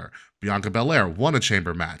chamber. Bianca Belair won a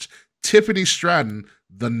chamber match. Tiffany Stratton,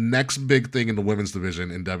 the next big thing in the women's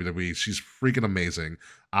division in WWE. She's freaking amazing.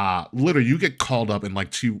 Literally, you get called up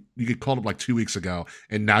like 2 weeks ago,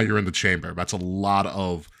 and now you're in the chamber. That's a lot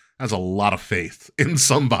of faith in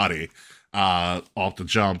somebody. Off the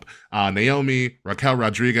jump. Naomi, Raquel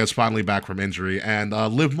Rodriguez finally back from injury, and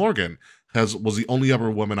Liv Morgan was the only other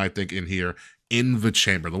woman I think in here in the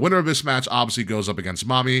chamber. The winner of this match obviously goes up against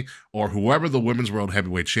Mommy or whoever the Women's World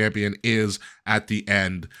Heavyweight Champion is at the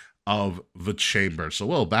end of the chamber. So,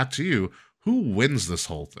 Will, back to you. Who wins this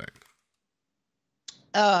whole thing?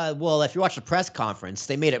 Well, if you watch the press conference,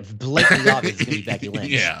 they made it blatantly obvious it's going to be Becky Lynch.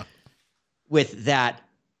 Yeah. With that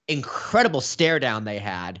incredible stare down they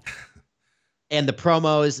had. And the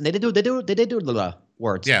promos, and they did do the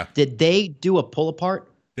words. Yeah. Did they do a pull apart?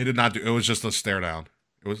 They did not do. It was just a stare down.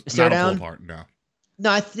 It was stare not down? a pull apart. No.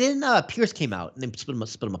 No, then Pierce came out and they split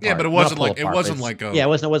them apart. Yeah, but it wasn't like a. Yeah, it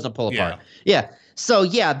wasn't a pull apart. Yeah. So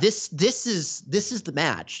yeah, this is the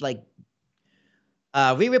match. Like,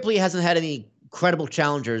 Rhea Ripley hasn't had any credible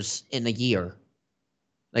challengers in a year.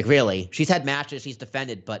 Like, really, she's had matches, she's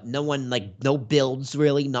defended, but no builds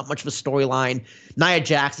really, not much of a storyline. Nia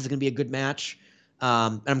Jax is going to be a good match.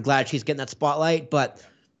 And I'm glad she's getting that spotlight, but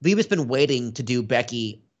we've been waiting to do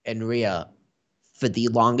Becky and Rhea for the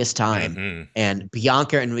longest time. Mm-hmm. And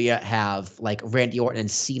Bianca and Rhea have like Randy Orton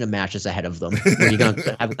and Cena matches ahead of them. You're going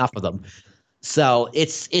to have enough of them. So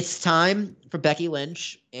it's time for Becky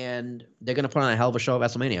Lynch, and they're going to put on a hell of a show at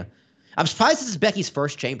WrestleMania. I'm surprised this is Becky's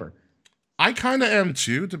first chamber. I kind of am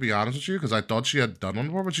too, to be honest with you, because I thought she had done one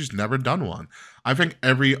before, but she's never done one. I think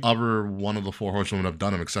every other one of the 4 horsewomen have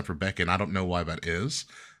done them except for Becky, and I don't know why that is.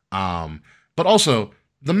 But also,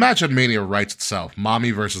 The match at Mania writes itself.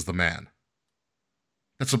 Mommy versus the man.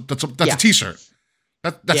 That's a t-shirt.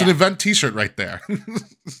 That's an event t-shirt right there.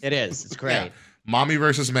 It is. It's great. Yeah. Mommy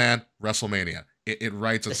versus man, WrestleMania. It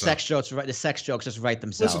writes itself. The sex jokes just write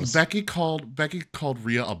themselves. Listen, Becky called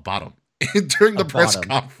Rhea a bottom during the press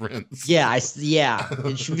conference. Yeah,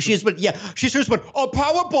 and she just went, a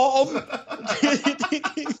power bomb.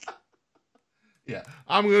 Yeah,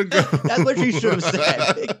 I'm gonna go. That's what she should have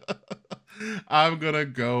said. I'm gonna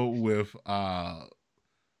go with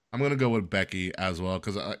Becky as well,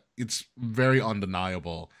 because it's very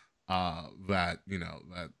undeniable that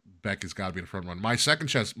that Becky's got to be the front runner. My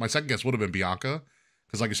second guess would have been Bianca,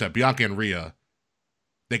 because like you said, Bianca and Rhea,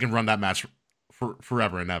 they can run that match for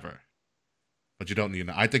forever and ever. But you don't need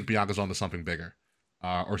I think Bianca's onto something bigger,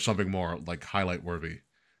 or something more like highlight worthy.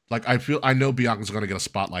 Like I know Bianca's going to get a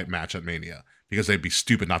spotlight match at Mania, because they'd be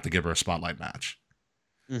stupid not to give her a spotlight match.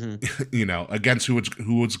 Mm-hmm. Against who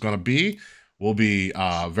it's going to be will be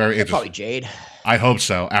very interesting. Probably Jade. I hope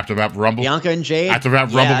so. After that Rumble, Bianca and Jade. After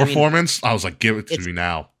that Rumble performance, I was like, give it to me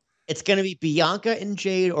now. It's going to be Bianca and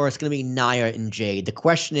Jade, or it's going to be Nia and Jade. The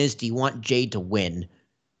question is, do you want Jade to win?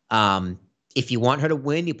 If you want her to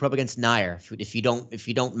win, you put up against Nia. If you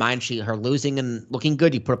don't mind her losing and looking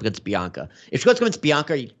good, you put up against Bianca. If she goes against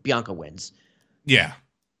Bianca, Bianca wins. Yeah.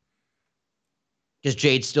 Is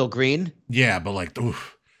Jade still green? Yeah, but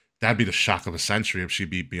that'd be the shock of the century if she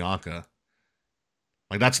beat Bianca.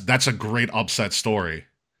 Like that's a great upset story.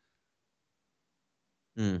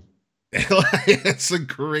 It's a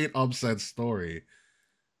great upset story.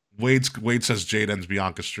 Wade says Jade ends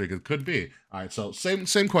Bianca's streak. It could be. All right, so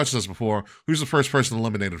same question as before. Who's the first person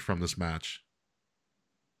eliminated from this match?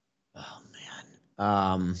 Oh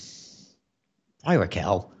man, probably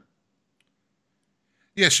Raquel.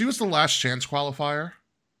 Yeah, she was the last chance qualifier.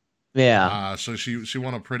 Yeah. So she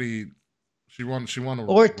won a pretty. She won a.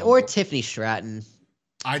 Or Tiffany Stratton.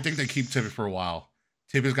 I think they keep Tiffany for a while.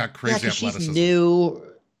 Tiffany's got crazy athleticism. She's new.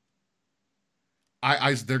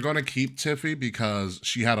 They're gonna keep Tiffy because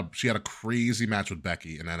she had a crazy match with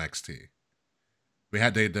Becky in NXT.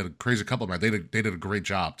 They did a crazy couple of matches. They did a great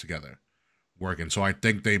job together working. So I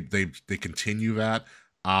think they continue that.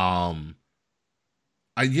 I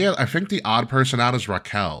think the odd person out is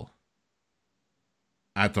Raquel.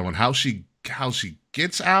 At the one, how she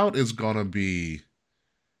gets out is gonna be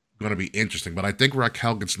interesting. But I think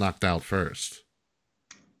Raquel gets knocked out first.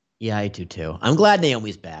 Yeah, I do too. I'm glad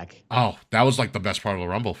Naomi's back. Oh, that was like the best part of the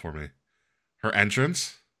Rumble for me. Her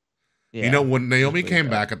entrance. Yeah, when Naomi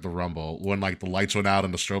came back at the Rumble, when like the lights went out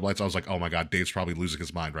and the strobe lights, I was like, oh my God, Dave's probably losing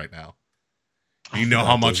his mind right now. You know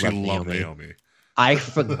how much he loved Naomi. I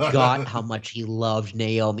forgot how much he loved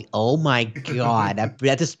Naomi. Oh my God.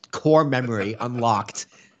 That's just core memory unlocked.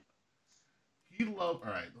 He loved,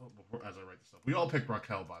 all right, as I write this up, we all picked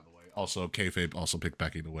Raquel, by the way. Also, Kayfabe also picked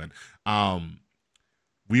Becky to win.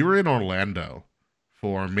 We were in Orlando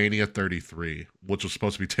for Mania 33, which was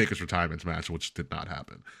supposed to be Taker's retirement match, which did not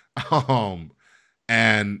happen.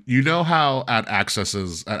 And you know how at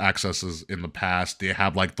Accesses in the past, they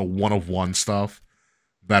have like the one-of-one stuff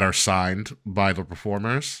that are signed by the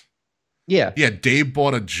performers? Yeah. Yeah, Dave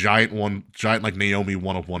bought a giant like Naomi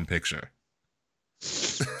one-of-one picture.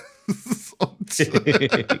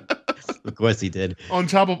 Of course he did. On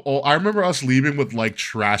top of all, I remember us leaving with like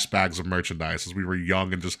trash bags of merchandise as we were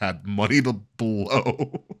young and just had money to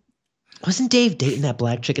blow. Wasn't Dave dating that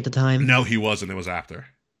black chick at the time? No, he wasn't. It was after.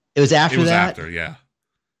 It was after that? It was after, yeah.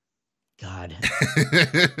 God.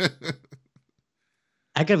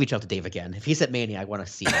 I gotta reach out to Dave again. If he's at Mania, I want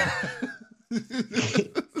to see him.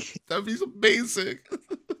 That'd be amazing.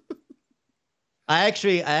 I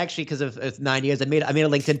actually, because of 9 years, I made a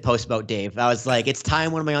LinkedIn post about Dave. I was like, it's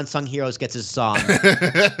time one of my unsung heroes gets his song.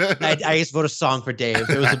 I just wrote a song for Dave.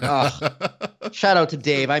 It was shout out to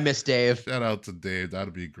Dave. I miss Dave. Shout out to Dave.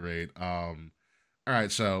 That'd be great. All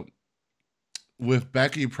right, so with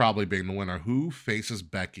Becky probably being the winner, who faces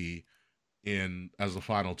Becky as the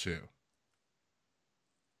final two?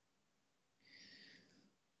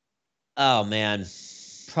 Oh man,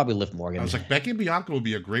 probably Liv Morgan. I was like, Becky and Bianca would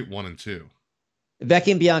be a great 1 and 2.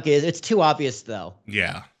 Becky and Bianca it's too obvious though.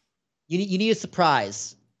 Yeah. You need a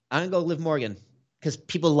surprise. I'm gonna go Liv Morgan because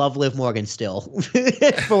people love Liv Morgan still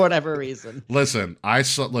for whatever reason. Listen, I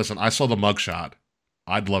saw the mugshot.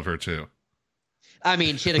 I'd love her too. I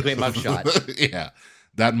mean, she had a great mugshot. Yeah,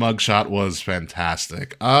 that mugshot was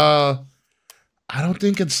fantastic. I don't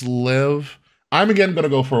think it's Liv. I'm again gonna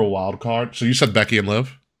go for a wild card. So you said Becky and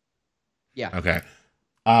Liv? Yeah. Okay.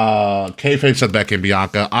 Kayfabe said Becky and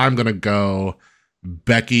Bianca. I'm gonna go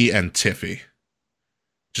Becky and Tiffy,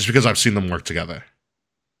 just because I've seen them work together.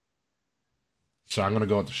 So I'm gonna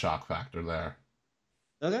go with the shock factor there.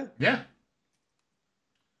 Okay. Yeah.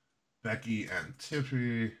 Becky and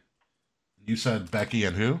Tiffy. You said Becky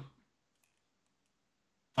and who?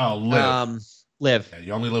 Oh, Liv. Liv. Yeah,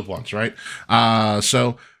 you only live once, right?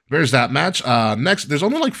 So there's that match. Next, there's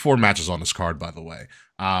only like 4 matches on this card, by the way.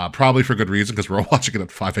 Probably for good reason because we're all watching it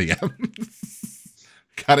at 5 a.m.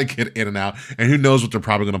 Gotta get in and out. And who knows what they're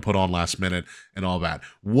probably going to put on last minute and all that.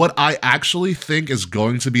 What I actually think is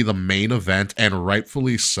going to be the main event, and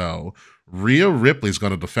rightfully so, Rhea Ripley's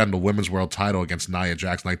going to defend the Women's World title against Nia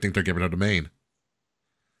Jax. I think they're giving her the main.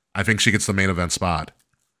 I think she gets the main event spot.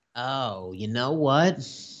 Oh, you know what?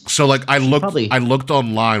 So like I looked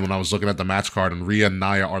online when I was looking at the match card, and Rhea and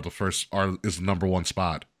Nia is the number 1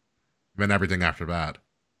 spot. Then everything after that.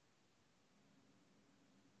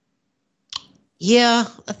 Yeah,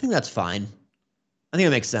 I think that's fine. I think it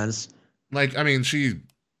makes sense. Like, I mean, she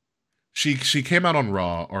came out on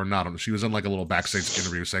Raw, or not on, she was in like a little backstage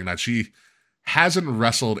interview saying that she hasn't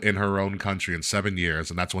wrestled in her own country in 7 years,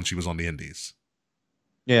 and that's when she was on the Indies.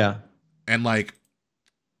 Yeah. And like,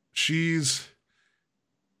 she's,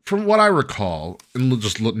 from what I recall, and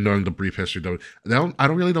just knowing the brief history, though, I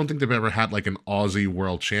really don't think they've ever had like an Aussie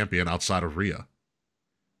world champion outside of Rhea.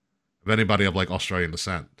 Of anybody of like Australian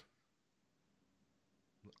descent.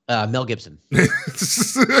 Mel Gibson.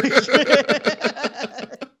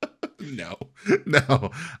 No.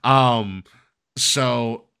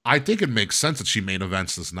 So I think it makes sense that she main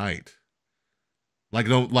events this night. Like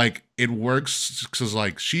it works because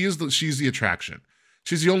like she's the attraction.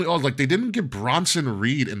 She's the only like they didn't give Bronson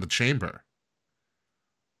Reed in the chamber,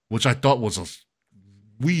 which I thought was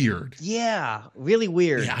weird. Yeah, really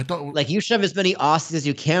weird. Yeah, I thought like you should have as many Aussies as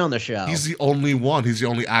you can on the show. He's the only one. He's the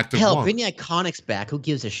only active one. Hell, bring the Iconics back. Who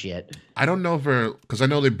gives a shit? I don't know if because I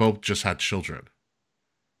know they both just had children,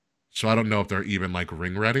 so I don't know if they're even like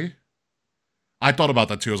ring ready. I thought about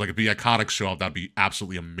that too. I was like, if the Iconics show up, that'd be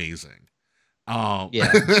absolutely amazing. Yeah,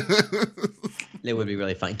 it would be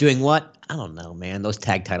really fun. Doing what? I don't know, man. Those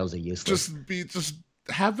tag titles are useless. Just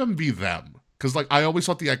have them be them. Because like I always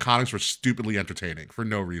thought the Iconics were stupidly entertaining for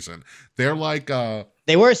no reason. They're like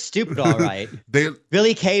they were stupid, all right.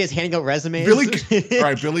 Billy Kay is handing out resumes.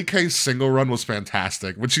 Billy Kay's single run was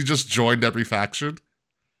fantastic when she just joined every faction.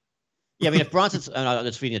 Yeah, I mean, if Bronson's, I'm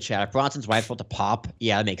just reading the chat. If Bronson's wife's about to pop,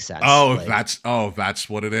 yeah, that makes sense. Oh, like, that's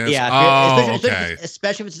what it is. Yeah. Okay.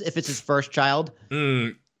 Especially if it's his first child.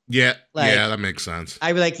 Yeah, that makes sense.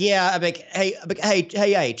 I'd be like, hey,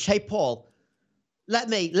 Paul, let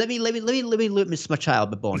me miss my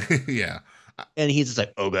child be born. Yeah. And he's just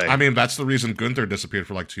like, okay. I mean, that's the reason Gunther disappeared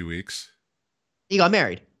for like 2 weeks. He got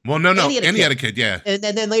married. Well, no, and he had a kid, yeah. And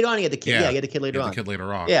then later on, he had the kid. Yeah, he had the kid later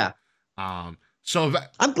on. Yeah. So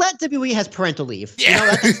I'm glad WWE has parental leave.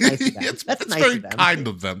 Yeah, that's nice of them. That's nice very kind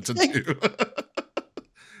of them to do.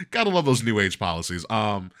 Gotta love those new age policies.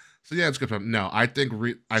 So yeah, it's good. No, I think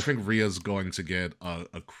Rhea's going to get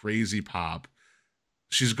a crazy pop.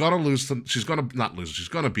 She's gonna lose. She's gonna not lose. She's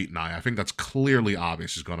gonna beat Nia. I think that's clearly obvious.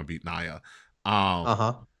 She's gonna beat Nia.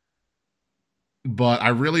 But I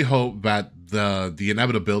really hope that the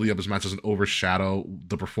inevitability of this match doesn't overshadow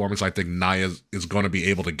the performance I think Nia is going to be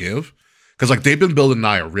able to give. Because like they've been building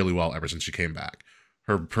Nia really well ever since she came back.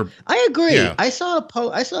 I agree. Yeah. I saw a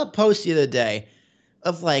post the other day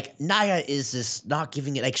of like Nia is just not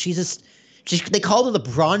giving it. Like they called her the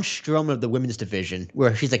Braun Strowman of the women's division,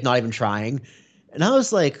 where she's like not even trying. And I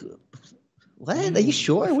was like, what? Are you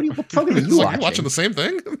sure? What program are you watching? You're watching the same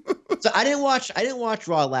thing? So I didn't watch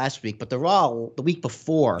Raw last week, but the Raw the week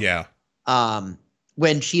before. Yeah.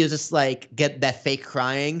 When she was just like get that fake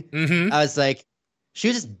crying, I was like, she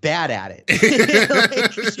was just bad at it.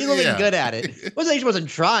 Like, she wasn't good at it. It wasn't like she wasn't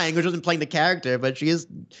trying or she wasn't playing the character, but she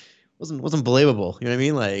wasn't believable. You know what I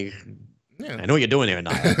mean? Like, yeah. I know what you're doing there,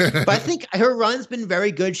 Nia. But I think her run's been very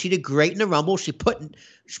good. She did great in the Rumble. She put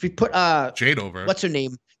Jade over. What's her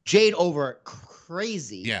name? Jade over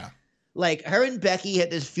crazy. Yeah. Like her and Becky,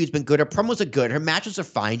 this feud's been good. Her promos are good. Her matches are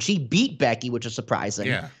fine. She beat Becky, which is surprising.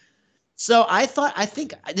 Yeah. So I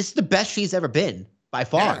think this is the best she's ever been. By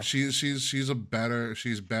far, yeah, she's better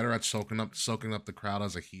at soaking up the crowd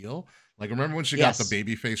as a heel. Like remember when she got the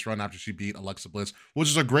babyface run after she beat Alexa Bliss, which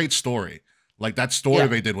is a great story. Like that story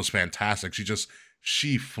they did was fantastic.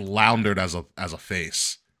 She floundered as a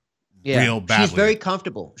face, real badly. She's very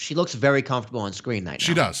comfortable. She looks very comfortable on screen right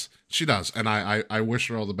now. She does, and I wish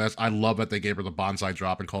her all the best. I love that they gave her the bonsai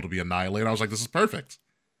drop and called her the Annihilator. I was like, this is perfect.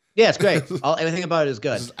 Yeah, it's great. Everything about it is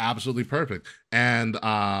good. This is absolutely perfect. And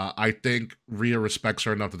I think Rhea respects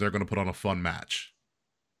her enough that they're going to put on a fun match.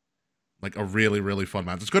 Like a really, really fun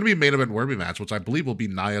match. It's going to be a main event worthy match, which I believe will be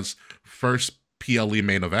Nia's first PLE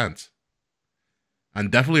main event.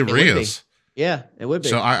 and definitely It would Rhea's. Yeah, it would be.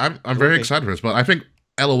 So I'm very excited for this, but I think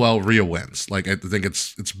LOL Rhea wins. Like I think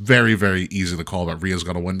it's very, very easy to call that Rhea's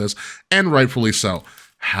gonna win this, and rightfully so.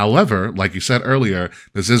 However, like you said earlier,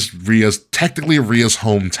 this is technically Rhea's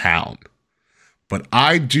hometown. But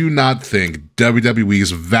I do not think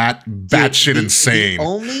WWE's batshit insane. The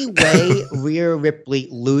only way Rhea Ripley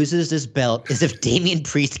loses this belt is if Damian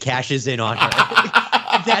Priest cashes in on her.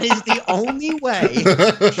 That is the only way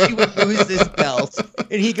she would lose this belt.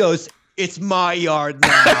 And he goes, "It's my yard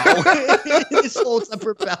now." This holds up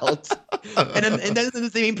her belt. And then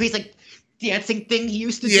the Damian Priest like dancing thing he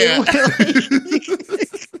used to do.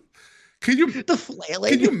 Can you the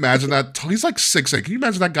flailing? Can you imagine that? He's like 6'8". Can you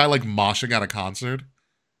imagine that guy like moshing at a concert?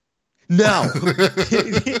 No,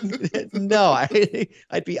 no.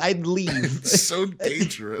 I'd leave. It's so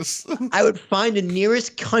dangerous. I would find the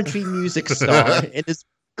nearest country music star and just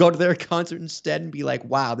go to their concert instead and be like,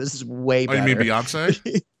 "Wow, this is way better." Oh, you mean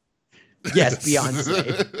Beyonce? Yes,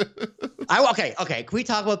 Beyonce. Okay. Can we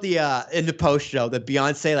talk about the in the post show the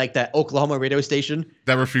Beyonce like that Oklahoma radio station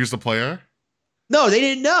that refused to play her? No, they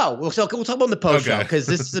didn't know. We'll talk about in the post show because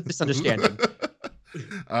this is a misunderstanding.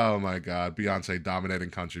 Oh my God, Beyonce dominating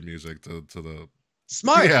country music to the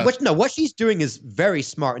smart. Yeah. What she's doing is very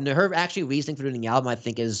smart, and her actually reasoning for doing the album, I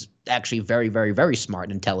think, is actually very, very, very smart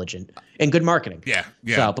and intelligent and good marketing. Yeah.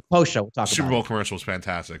 So, but post show, we'll talk Super about Bowl commercial was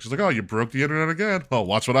fantastic. She's like, "Oh, you broke the internet again? Well,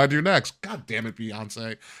 watch what I do next." God damn it,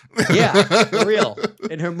 Beyonce. Yeah, for real.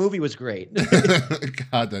 And her movie was great.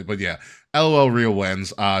 God damn. But yeah, LOL Rhea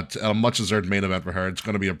wins. A much deserved main event for her. It's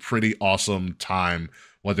going to be a pretty awesome time.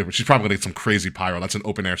 She's probably going to get some crazy pyro. That's an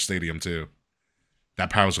open air stadium too.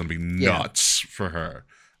 That pyro is going to be nuts for her.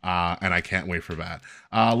 And I can't wait for that.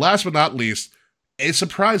 Last but not least, a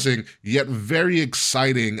surprising yet very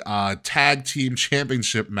exciting tag team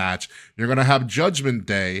championship match. You're going to have Judgment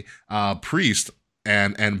Day, Priest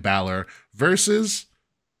and Balor versus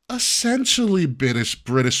essentially British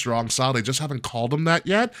Strong Style. They just haven't called them that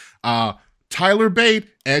yet. Tyler Bate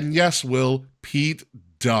and yes, Pete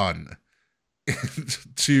Dunne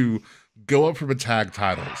to go up for the tag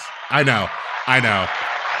titles. I know.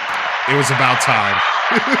 It was about time.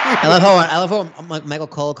 I love how Michael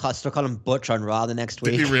Cole still called him Butch on Raw the next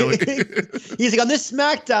week. Did he really? He's like, on this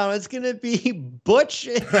SmackDown, it's gonna be Butch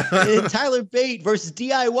and Tyler Bate versus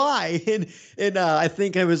DIY, and I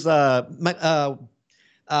think it was McAfee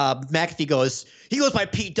goes by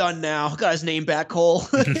Pete Dunne now. Got his name back, Cole.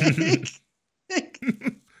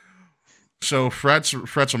 So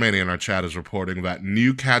Fretzelmania in our chat is reporting that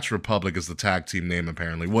New Catch Republic is the tag team name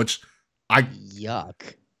apparently, which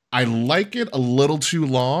yuck. I like it a little too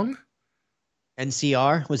long.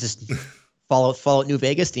 NCR was this Fallout New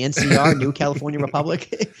Vegas, the NCR, New California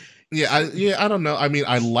Republic. I don't know. I mean,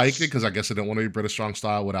 I like it because I guess I don't want to be British Strong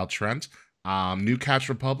Style without Trent. New Catch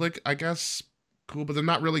Republic, I guess, cool, but they're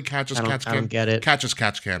not really I don't get it.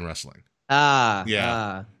 Catch can wrestling.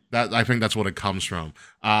 That I think that's what it comes from.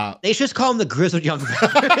 They should just call them the Grizzled Young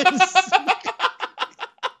Veterans.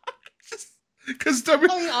 Because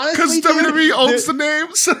WWE owns the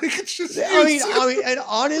name, so they can just. I mean, and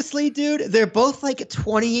honestly, dude, they're both like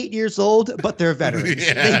 28 years old, but they're veterans.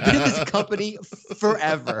 Yeah. They've been in this company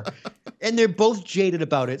forever, and they're both jaded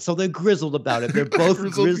about it. So they're grizzled about it. They're both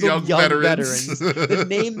grizzled young veterans. The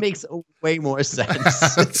name makes way more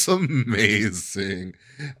sense. That's amazing,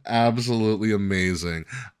 absolutely amazing.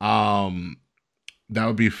 That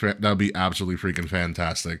would be absolutely freaking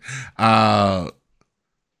fantastic.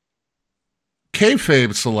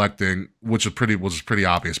 Kayfabe selecting, which was pretty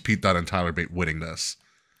obvious, Pete Dunne and Tyler Bate winning this.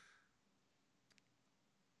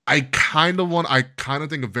 I kind of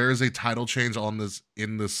think if there is a title change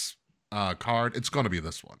in this card, it's going to be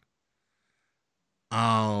this one.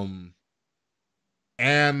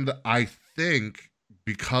 And I think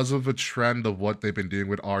because of a trend of what they've been doing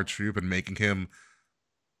with R-Truth and making him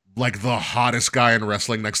like the hottest guy in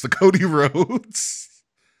wrestling next to Cody Rhodes,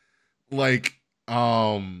 like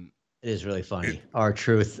it is really funny.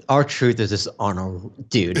 R-Truth is this on a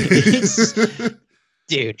dude.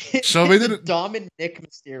 Dude. So they did Dominic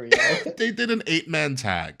Mysterio. They did an 8-man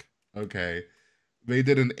tag. Okay. They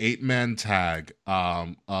did an 8-man tag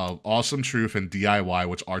of Awesome Truth and DIY,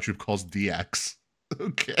 which R-Truth calls DX.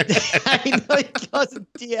 Okay. I know he calls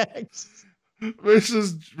it DX.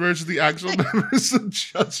 Versus the actual members of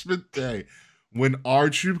Judgment Day. When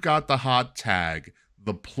R-Truth got the hot tag,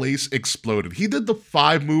 the place exploded. He did the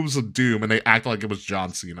 5 moves of doom, and they acted like it was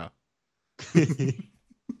John Cena.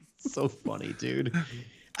 So funny, dude.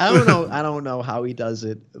 I don't know how he does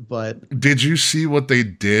it, but did you see what they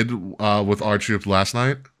did with R-Truth last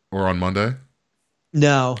night or on Monday?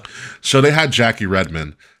 No. So they had Jackie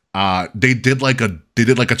Redmond, They did like a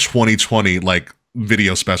 2020 like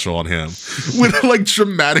video special on him with like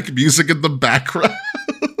dramatic music in the background.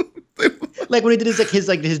 Like when he did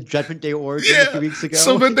his Judgment Day origin a few weeks ago.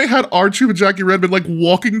 So then they had R-Truth and Jackie Redmond like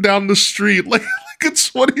walking down the street like a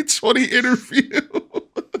 2020 interview.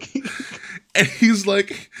 And he's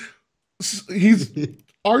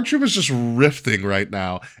R-Truth is just riffing right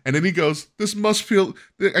now. And then he goes, this must have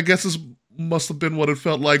been what it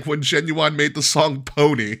felt like when Genuine made the song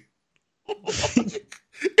Pony.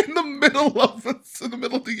 in the middle of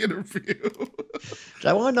the interview.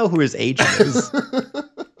 I want to know who his agent is.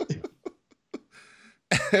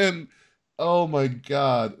 And oh my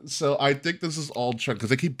god. So I think this is all trend because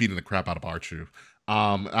they keep beating the crap out of R-Truth.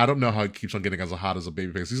 I don't know how he keeps on getting as hot as a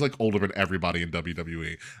babyface. He's like older than everybody in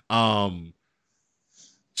WWE.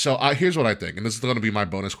 So here's what I think, and this is going to be my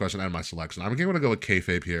bonus question and my selection. I'm going to go with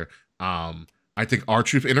kayfabe here. I think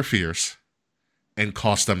R-Truth interferes and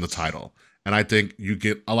costs them the title, and I think you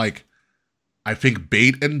get I think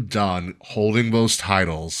Bate and Dunn holding those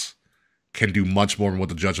titles can do much more than what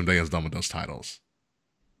the Judgment Day has done with those titles.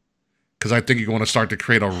 Because I think you're going to start to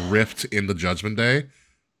create a rift in the Judgment Day,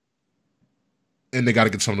 and they got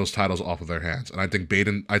to get some of those titles off of their hands. And I think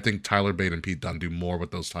Tyler Bate and Pete Dunne do more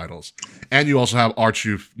with those titles. And you also have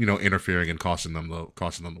R-Truth, interfering and costing them the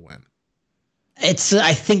win.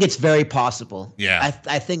 I think it's very possible. Yeah,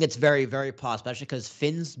 I think it's very, very possible, especially because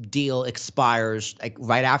Finn's deal expires like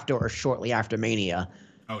right after or shortly after Mania.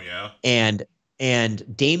 Oh yeah, and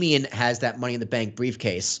Damian has that Money in the Bank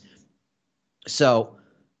briefcase, so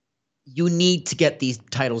you need to get these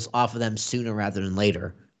titles off of them sooner rather than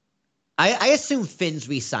later. I assume Finn's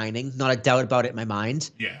re-signing, not a doubt about it in my mind.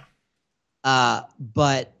 Yeah.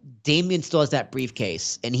 But Damian still has that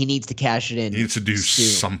briefcase, and he needs to cash it in. He needs to do soon.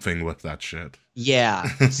 something with that shit. Yeah.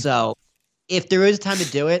 So if there is time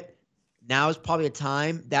to do it, now is probably the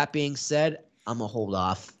time. That being said, I'm going to hold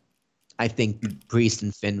off. I think Priest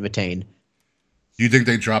and Finn retain. Do you think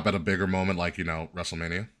they drop at a bigger moment like,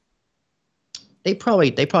 WrestleMania? They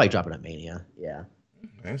probably drop it at Mania. Yeah.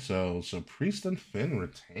 Okay, so Priest and Finn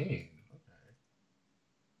retain. Okay.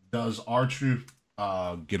 Does R-Truth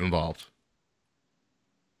get involved?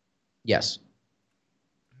 Yes.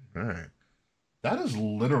 All right. That is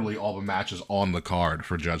literally all the matches on the card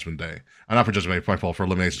for Judgment Day. Not for Judgment Day, for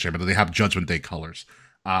Elimination Chamber. They have Judgment Day colors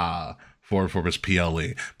for this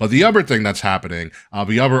PLE. But the other thing that's happening,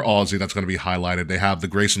 the other Aussie that's going to be highlighted, they have the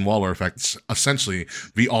Grayson Waller effect. It's essentially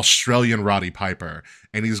the Australian Roddy Piper.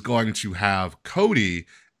 And he's going to have Cody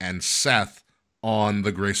and Seth on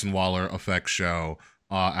the Grayson Waller effect show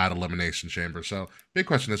at Elimination Chamber. So big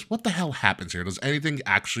question is, what the hell happens here? Does anything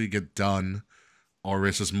actually get done? Or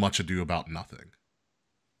is this much ado about nothing?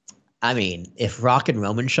 I mean, if Rock and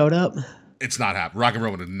Roman showed up, it's not happening. Rock and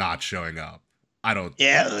Roman is not showing up. I don't.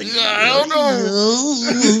 Yeah, I don't know.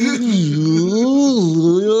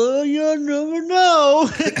 You never know.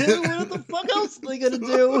 What the fuck else are they gonna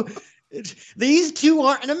do? These two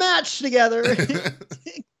aren't in a match together.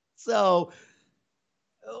 So,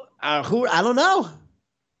 I don't know.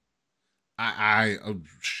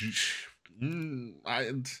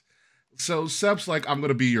 So Sep's like, I'm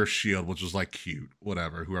gonna be your shield, which was like cute,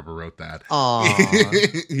 whatever. Whoever wrote that,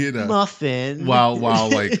 Aww, Muffin. While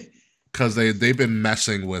like, because they've been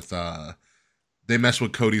messing with they messed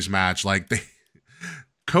with Cody's match. Like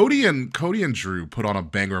Cody and Drew put on a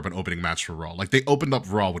banger of an opening match for Raw. Like they opened up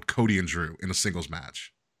Raw with Cody and Drew in a singles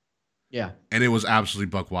match. Yeah, and it was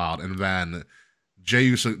absolutely buck wild. And then Jey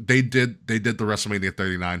Uso, they did the WrestleMania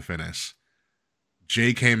 39 finish.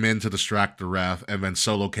 Jay came in to distract the ref, and then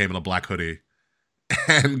Solo came in a black hoodie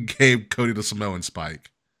and gave Cody the Samoan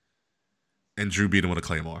spike. And Drew beat him with a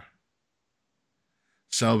Claymore.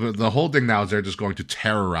 So the whole thing now is they're just going to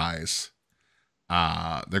terrorize.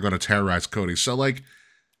 They're going to terrorize Cody. So, like,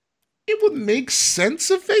 it would make sense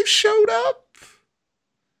if they showed up.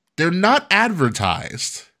 They're not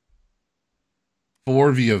advertised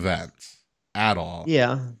for the event at all.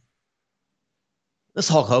 Yeah. This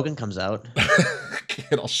Hulk Hogan comes out.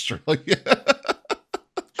 In Australia.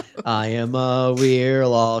 I am a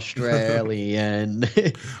real Australian.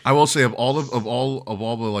 I will say of all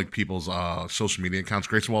the like people's social media accounts,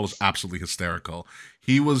 Grayson Waller is absolutely hysterical.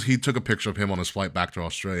 He took a picture of him on his flight back to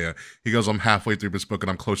Australia. He goes, I'm halfway through this book and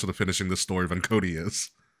I'm closer to finishing this story than Cody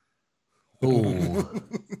is. Ooh.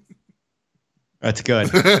 That's good.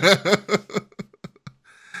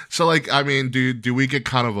 So, like, I mean, do we get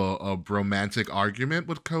kind of a romantic argument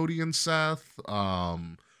with Cody and Seth,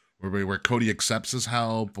 where Cody accepts his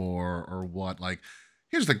help, or what? Like,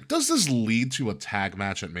 here's the thing: does this lead to a tag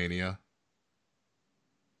match at Mania?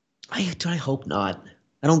 I hope not.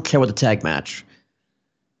 I don't care what the tag match.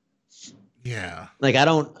 Yeah. Like I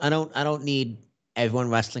don't need everyone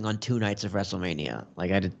wrestling on 2 nights of WrestleMania.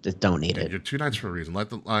 Like I just don't need Yeah, it. you're 2 nights for a reason.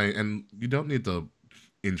 And you don't need to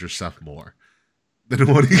injure Seth more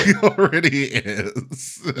than what he already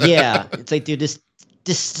is. Yeah, it's like, dude,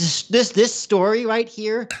 this story right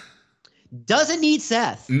here doesn't need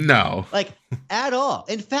Seth. No. Like at all.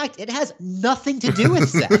 In fact, it has nothing to do with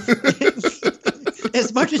Seth.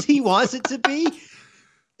 As much as he wants it to be,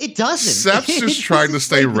 it doesn't. Seth's just trying to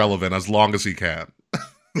stay relevant as long as he can.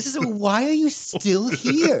 This is why are you still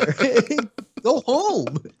here? Go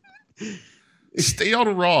home. Stay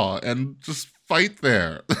on Raw and just fight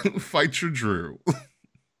there. Fight your Drew.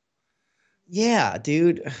 Yeah,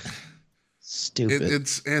 dude. Stupid. It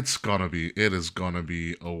is gonna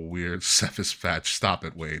be a weird Cephas patch. Stop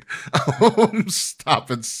it, Wade. Stop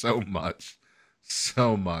it so much.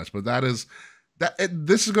 But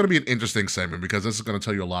this is gonna be an interesting segment because this is gonna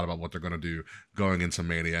tell you a lot about what they're gonna do going into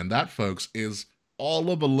Mania. And that, folks, is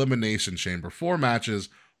all of Elimination Chamber. 4 matches,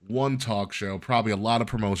 1 talk show, probably a lot of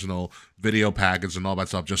promotional video package and all that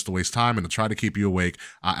stuff just to waste time and to try to keep you awake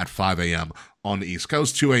at 5 a.m. on the East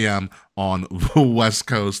Coast, 2 a.m. on the West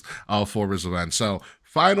Coast for this event. So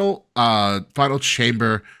final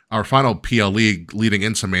chamber, or final PLE leading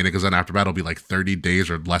into Mania, because then after that it'll be like 30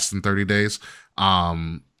 days or less than 30 days.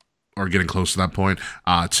 Or getting close to that point,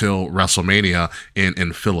 till WrestleMania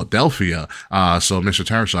in Philadelphia. So, Mr.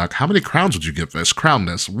 Tarashak, how many crowns would you give this? Crown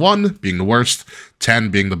this. 1 being the worst,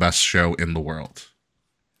 10 being the best show in the world.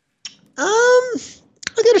 I'll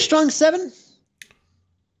get a strong 7.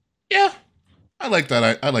 Yeah, I like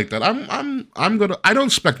that. I like that. I don't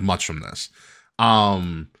expect much from this.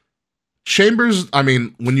 Chambers, I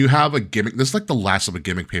mean, when you have a gimmick, this is like the last of the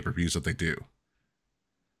gimmick pay-per-views that they do.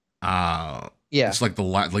 Yeah, it's like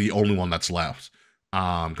the only one that's left.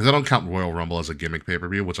 Because I don't count Royal Rumble as a gimmick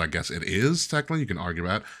pay-per-view, which I guess it is technically. You can argue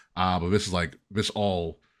that, but this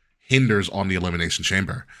all hinders on the Elimination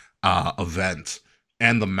Chamber event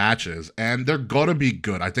and the matches, and they're gonna be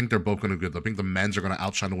good. I think they're both gonna be good. I think the men's are gonna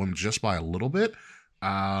outshine the women just by a little bit.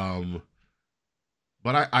 But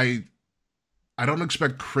I don't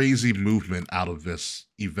expect crazy movement out of this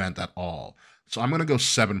event at all. So I'm gonna go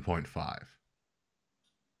 7.5.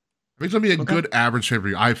 I think it's going to be a good average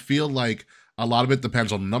pay-per-view. I feel like a lot of it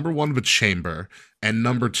depends on, number 1, the chamber, and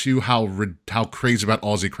number 2, how crazy about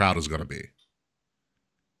Aussie crowd is going to be.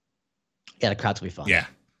 Yeah, the crowd's going to be fun. Yeah.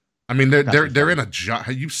 I mean, they're in a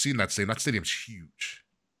you've seen that stadium. That stadium's huge.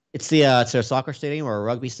 It's a soccer stadium or a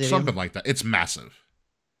rugby stadium? Something like that. It's massive.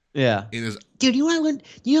 Yeah. It is. Dude, you know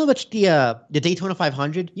how much the Daytona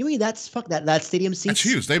 500? You mean that stadium seats? It's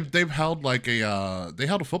huge. They've held like they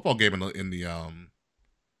held a football game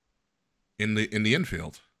in the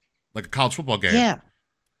infield, like a college football game. Yeah,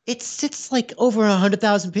 it's like over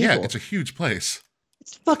 100,000 people. Yeah, it's a huge place.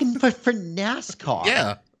 It's fucking for NASCAR.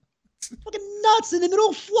 Yeah, it's fucking nuts in the middle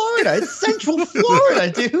of Florida. It's Central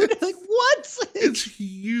Florida, dude. Like what? It's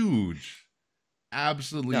huge.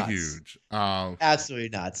 Absolutely nuts. Huge. Absolutely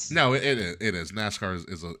nuts. No, it is. NASCAR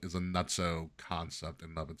is a nutso concept in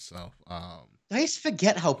and of itself. I just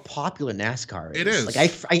forget how popular NASCAR is. It is. Like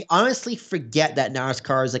I honestly forget that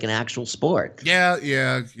NASCAR is like an actual sport. Yeah.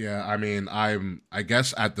 I mean, I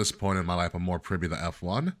guess at this point in my life, I'm more privy to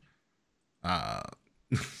F1.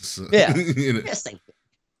 So, yeah. You know. Yeah, same thing.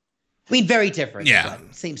 I mean, very different. Yeah.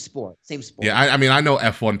 Same sport. Yeah. I mean, I know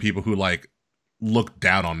F1 people who like look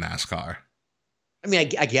down on NASCAR. I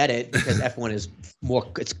mean, I get it because F1 is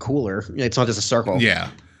it's cooler. It's not just a circle.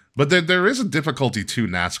 Yeah. But there is a difficulty to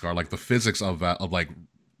NASCAR. Like the physics of like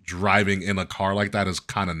driving in a car like that is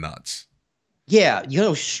kind of nuts. Yeah. You know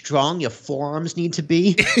how strong your forearms need to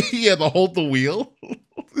be? Yeah, to hold the wheel.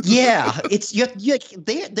 Yeah.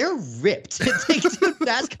 They're ripped.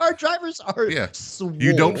 NASCAR drivers are swole.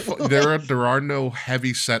 You don't, there are no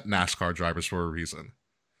heavy set NASCAR drivers for a reason.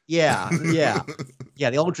 Yeah.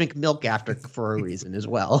 They all drink milk for a reason as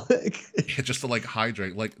well. Yeah, just to like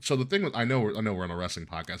hydrate. Like, so the thing with, I know we're on a wrestling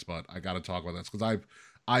podcast, but I got to talk about this because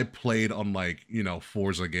I played on like,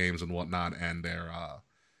 Forza games and whatnot, and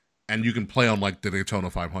and you can play on like the Daytona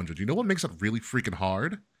 500. You know what makes it really freaking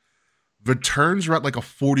hard? The turns are at like a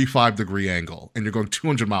 45-degree angle, and you're going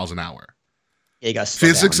 200 miles an hour. Yeah, you got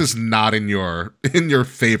physics is not in your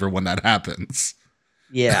favor when that happens.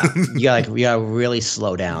 Yeah, you gotta really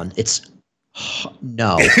slow down. It's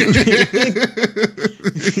no.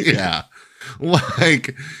 Yeah,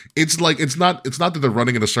 it's not that they're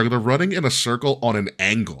running in a circle. They're running in a circle on an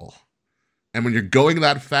angle, and when you're going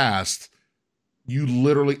that fast, you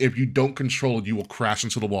literally, if you don't control it, you will crash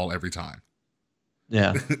into the wall every time.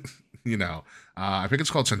 Yeah. I think it's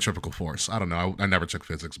called centrifugal force. I don't know. I never took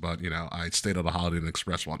physics, but I stayed at a Holiday Inn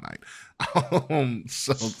Express one night.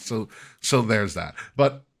 So there's that.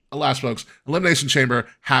 But alas, folks, Elimination Chamber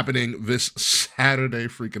happening this Saturday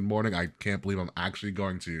freaking morning. I can't believe I'm actually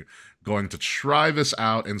going to try this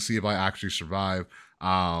out and see if I actually survive.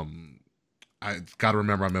 I got to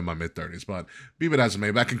remember I'm in my mid-30s, but be it as it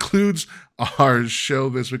may, that concludes our show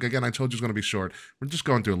this week. Again, I told you it's going to be short. We're just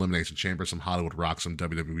going through Elimination Chamber, some Hollywood Rock, some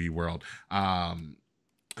WWE World. And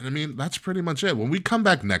I mean, that's pretty much it. When we come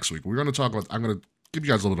back next week, we're going to talk about, I'm going to give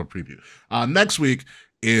you guys a little preview. Next week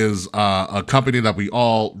is a company that we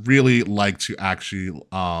all really like to actually, you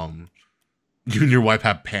and your wife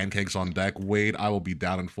have pancakes on deck. Wade, I will be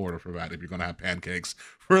down in Florida for that if you're going to have pancakes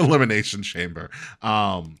for Elimination Chamber.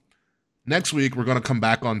 Next week, we're going to come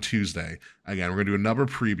back on Tuesday. Again, we're going to do another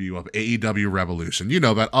preview of AEW Revolution. You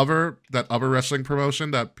know, that other wrestling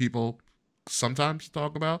promotion that people sometimes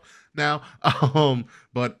talk about now.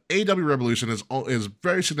 But AEW Revolution is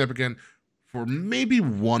very significant for maybe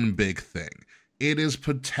one big thing. It is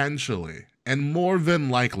potentially, and more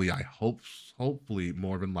than likely, hopefully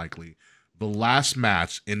more than likely, the last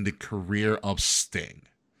match in the career of Sting.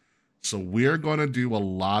 So we're going to do a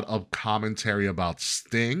lot of commentary about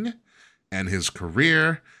Sting and his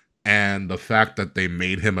career, and the fact that they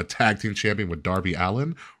made him a tag team champion with Darby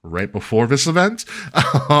Allin right before this event,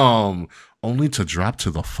 only to drop to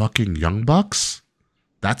the fucking Young Bucks.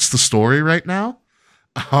 That's the story right now.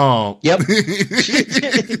 Yep.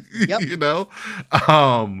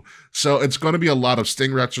 So it's going to be a lot of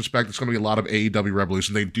Sting retrospect. It's going to be a lot of AEW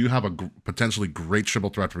Revolution. They do have a potentially great triple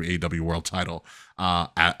threat for AEW World title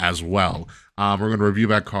as well. We're going to review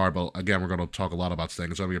that card, but again, we're going to talk a lot about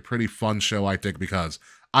Sting. It's going to be a pretty fun show, I think, because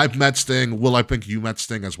I've met Sting. Will, I think you met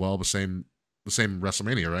Sting as well, the same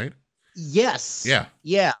WrestleMania, right? Yes.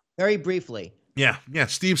 Yeah. Very briefly. Yeah.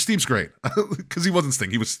 Steve's great because he wasn't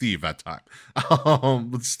Sting. He was Steve that time.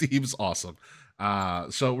 But Steve's awesome.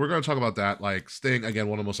 So we're going to talk about that. Like Sting, again,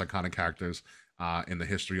 one of the most iconic characters in the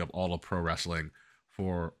history of all of pro wrestling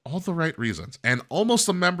for all the right reasons. And almost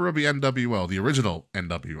a member of the NWO, the original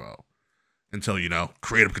NWO. Until,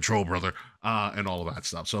 creative control, brother, and all of that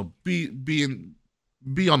stuff. So be on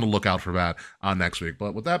the lookout for that next week.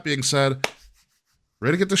 But with that being said,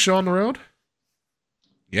 ready to get the show on the road?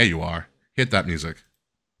 Yeah, you are. Hit that music.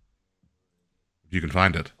 You can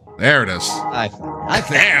find it. There it is. I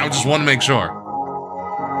just want to make sure.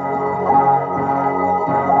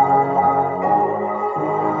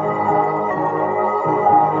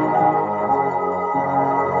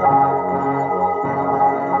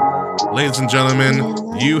 Ladies and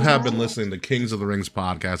gentlemen, you have been listening to Kings of the Rings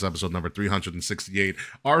podcast, episode number 368,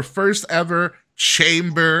 our first ever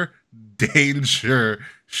Chamber Danger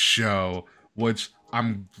show, which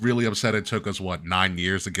I'm really upset it took us, 9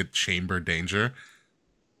 years to get Chamber Danger?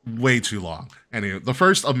 Way too long. Anyway, the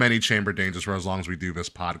first of many Chamber Dangers for as long as we do this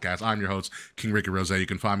podcast. I'm your host, King Ricky Rose. You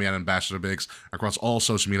can find me at Ambassador Biggs across all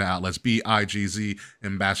social media outlets, BIGZ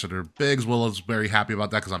Ambassador Biggs. Will is very happy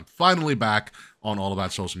about that because I'm finally back on all of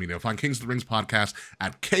that social media. Find Kings of the Rings podcast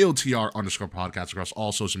at KOTR_podcast across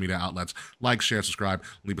all social media outlets. Like, share, subscribe,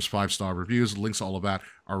 leave us 5-star reviews. Links to all of that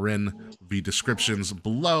are in the descriptions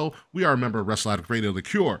below. We are a member of Wrestle Addict Radio, the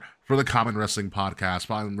cure for the common wrestling podcast.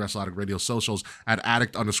 Find Wrestle Addict Radio socials at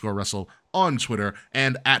addict_wrestle on Twitter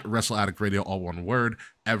and at Wrestle Addict Radio, all one word,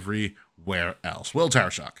 everywhere else. Will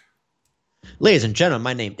Tarashuk. Ladies and gentlemen,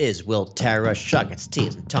 my name is Will Tarashuk. It's T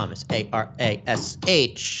as in Thomas,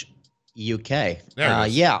 ARASH. UK.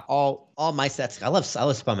 Yeah, all my sets. I love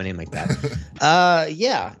spelling my name like that.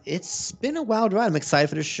 Yeah, it's been a wild ride. I'm excited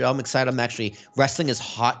for the show. I'm excited. Wrestling is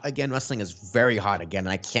hot again. Wrestling is very hot again.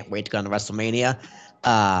 And I can't wait to go on to WrestleMania.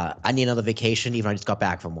 I need another vacation, even though I just got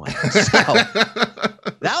back from one. So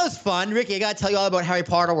that was fun. Ricky, I got to tell you all about Harry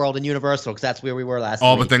Potter World and Universal because that's where we were last week.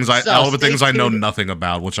 All the things I know nothing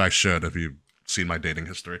about, which I should if you seen my dating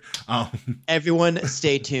history. Everyone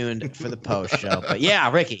stay tuned for the post show. But yeah,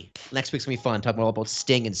 Ricky, next week's gonna be fun. Talking all about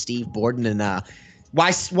Sting and Steve Borden and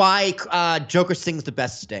why Joker Sting's the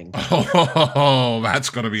best Sting. Oh, that's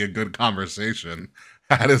gonna be a good conversation.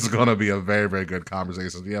 That is gonna be a very, very good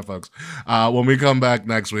conversation. Yeah, folks. When we come back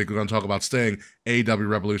next week, we're gonna talk about Sting, AEW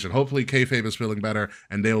Revolution. Hopefully Kayfabe is feeling better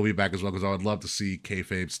and they will be back as well because I would love to see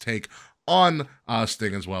Kayfabe's take on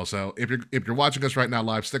Sting as well. So if you're watching us right now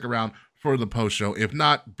live, stick around for the post show. If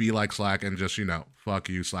not, be like Slack and just, fuck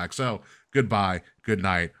you, Slack. So goodbye, good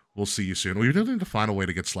night. We'll see you soon. We really need to find a way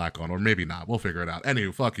to get Slack on, or maybe not. We'll figure it out.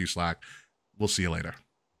 Anywho, fuck you, Slack. We'll see you later.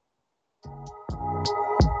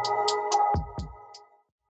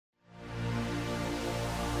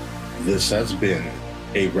 This has been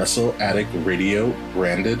a Wrestle Addict Radio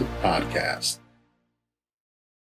branded podcast.